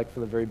going to look like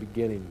from the very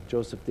beginning.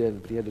 Joseph did,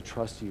 but he had to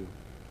trust you.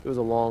 It was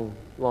a long,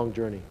 long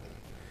journey.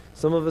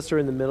 Some of us are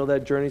in the middle of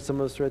that journey. Some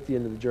of us are at the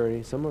end of the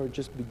journey. Some are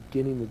just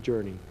beginning the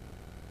journey.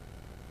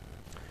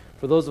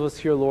 For those of us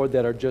here, Lord,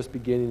 that are just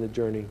beginning the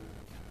journey,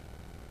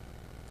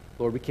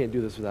 Lord, we can't do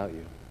this without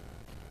you.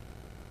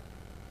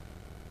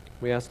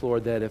 We ask,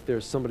 Lord, that if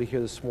there's somebody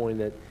here this morning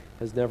that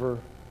has never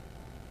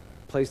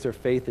placed their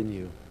faith in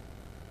you,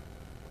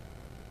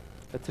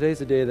 that today's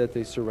the day that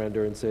they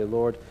surrender and say,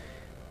 Lord,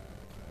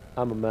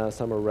 I'm a mess,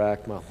 I'm a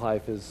wreck, my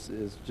life is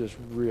just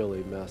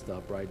really messed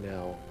up right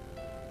now,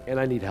 and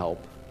I need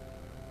help.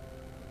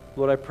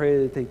 Lord, I pray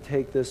that they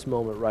take this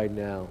moment right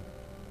now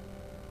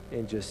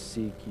and just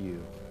seek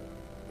you.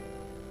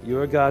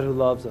 You're a God who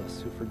loves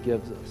us, who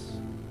forgives us.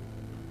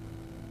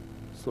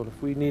 So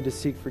if we need to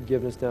seek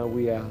forgiveness now,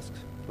 we ask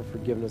for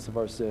forgiveness of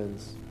our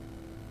sins.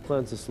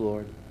 Cleanse us,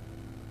 Lord.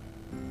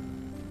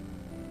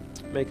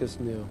 Make us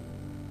new.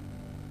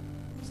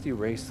 Just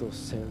erase those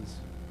sins.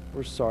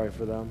 We're sorry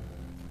for them.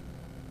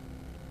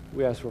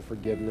 We ask for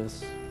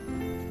forgiveness.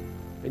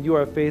 And you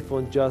are a faithful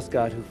and just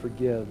God who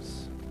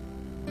forgives.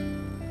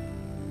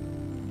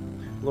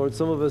 Lord,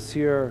 some of us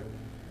here,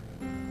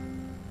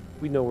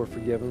 we know we're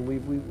forgiven.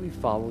 We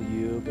follow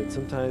you, but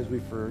sometimes we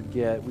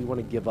forget. We want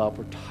to give up.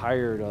 We're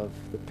tired of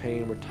the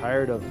pain. We're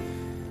tired of,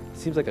 it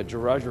seems like a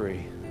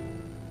drudgery.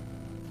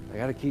 I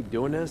got to keep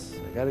doing this.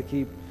 I got to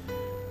keep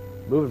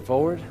moving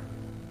forward.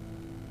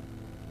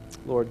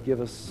 Lord,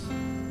 give us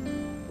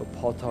what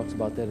Paul talks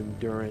about, that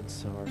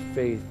endurance. Our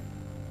faith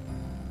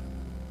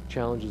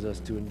challenges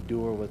us to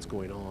endure what's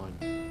going on.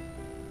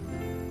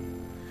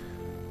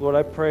 Lord,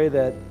 I pray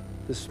that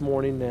this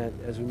morning, that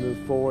as we move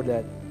forward,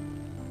 that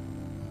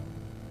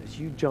as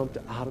you jumped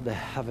out of the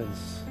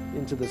heavens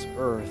into this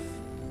earth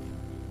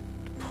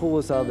to pull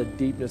us out of the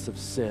deepness of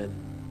sin,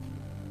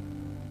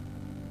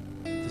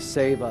 to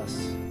save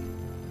us,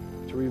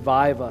 to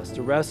revive us,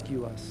 to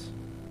rescue us.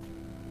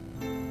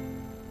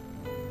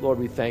 Lord,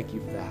 we thank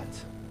you for that.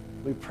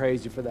 We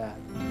praise you for that.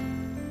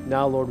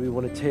 Now, Lord, we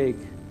want to take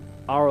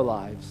our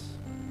lives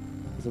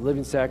as a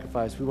living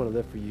sacrifice. We want to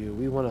live for you.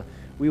 We want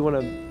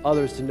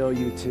others to know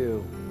you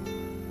too.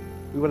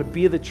 We want to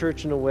be the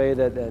church in a way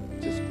that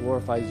just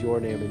glorifies your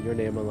name and your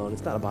name alone.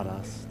 It's not about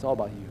us. It's all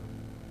about you.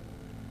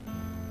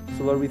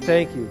 So, Lord, we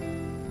thank you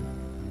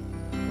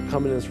for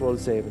coming in this world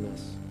and saving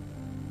us.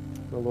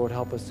 And, Lord,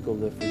 help us to go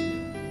live for you.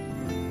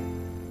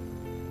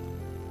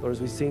 Lord, as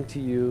we sing to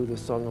you the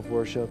song of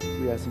worship,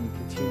 we ask that you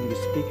continue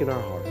to speak in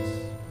our hearts.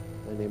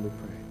 In thy name we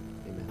pray.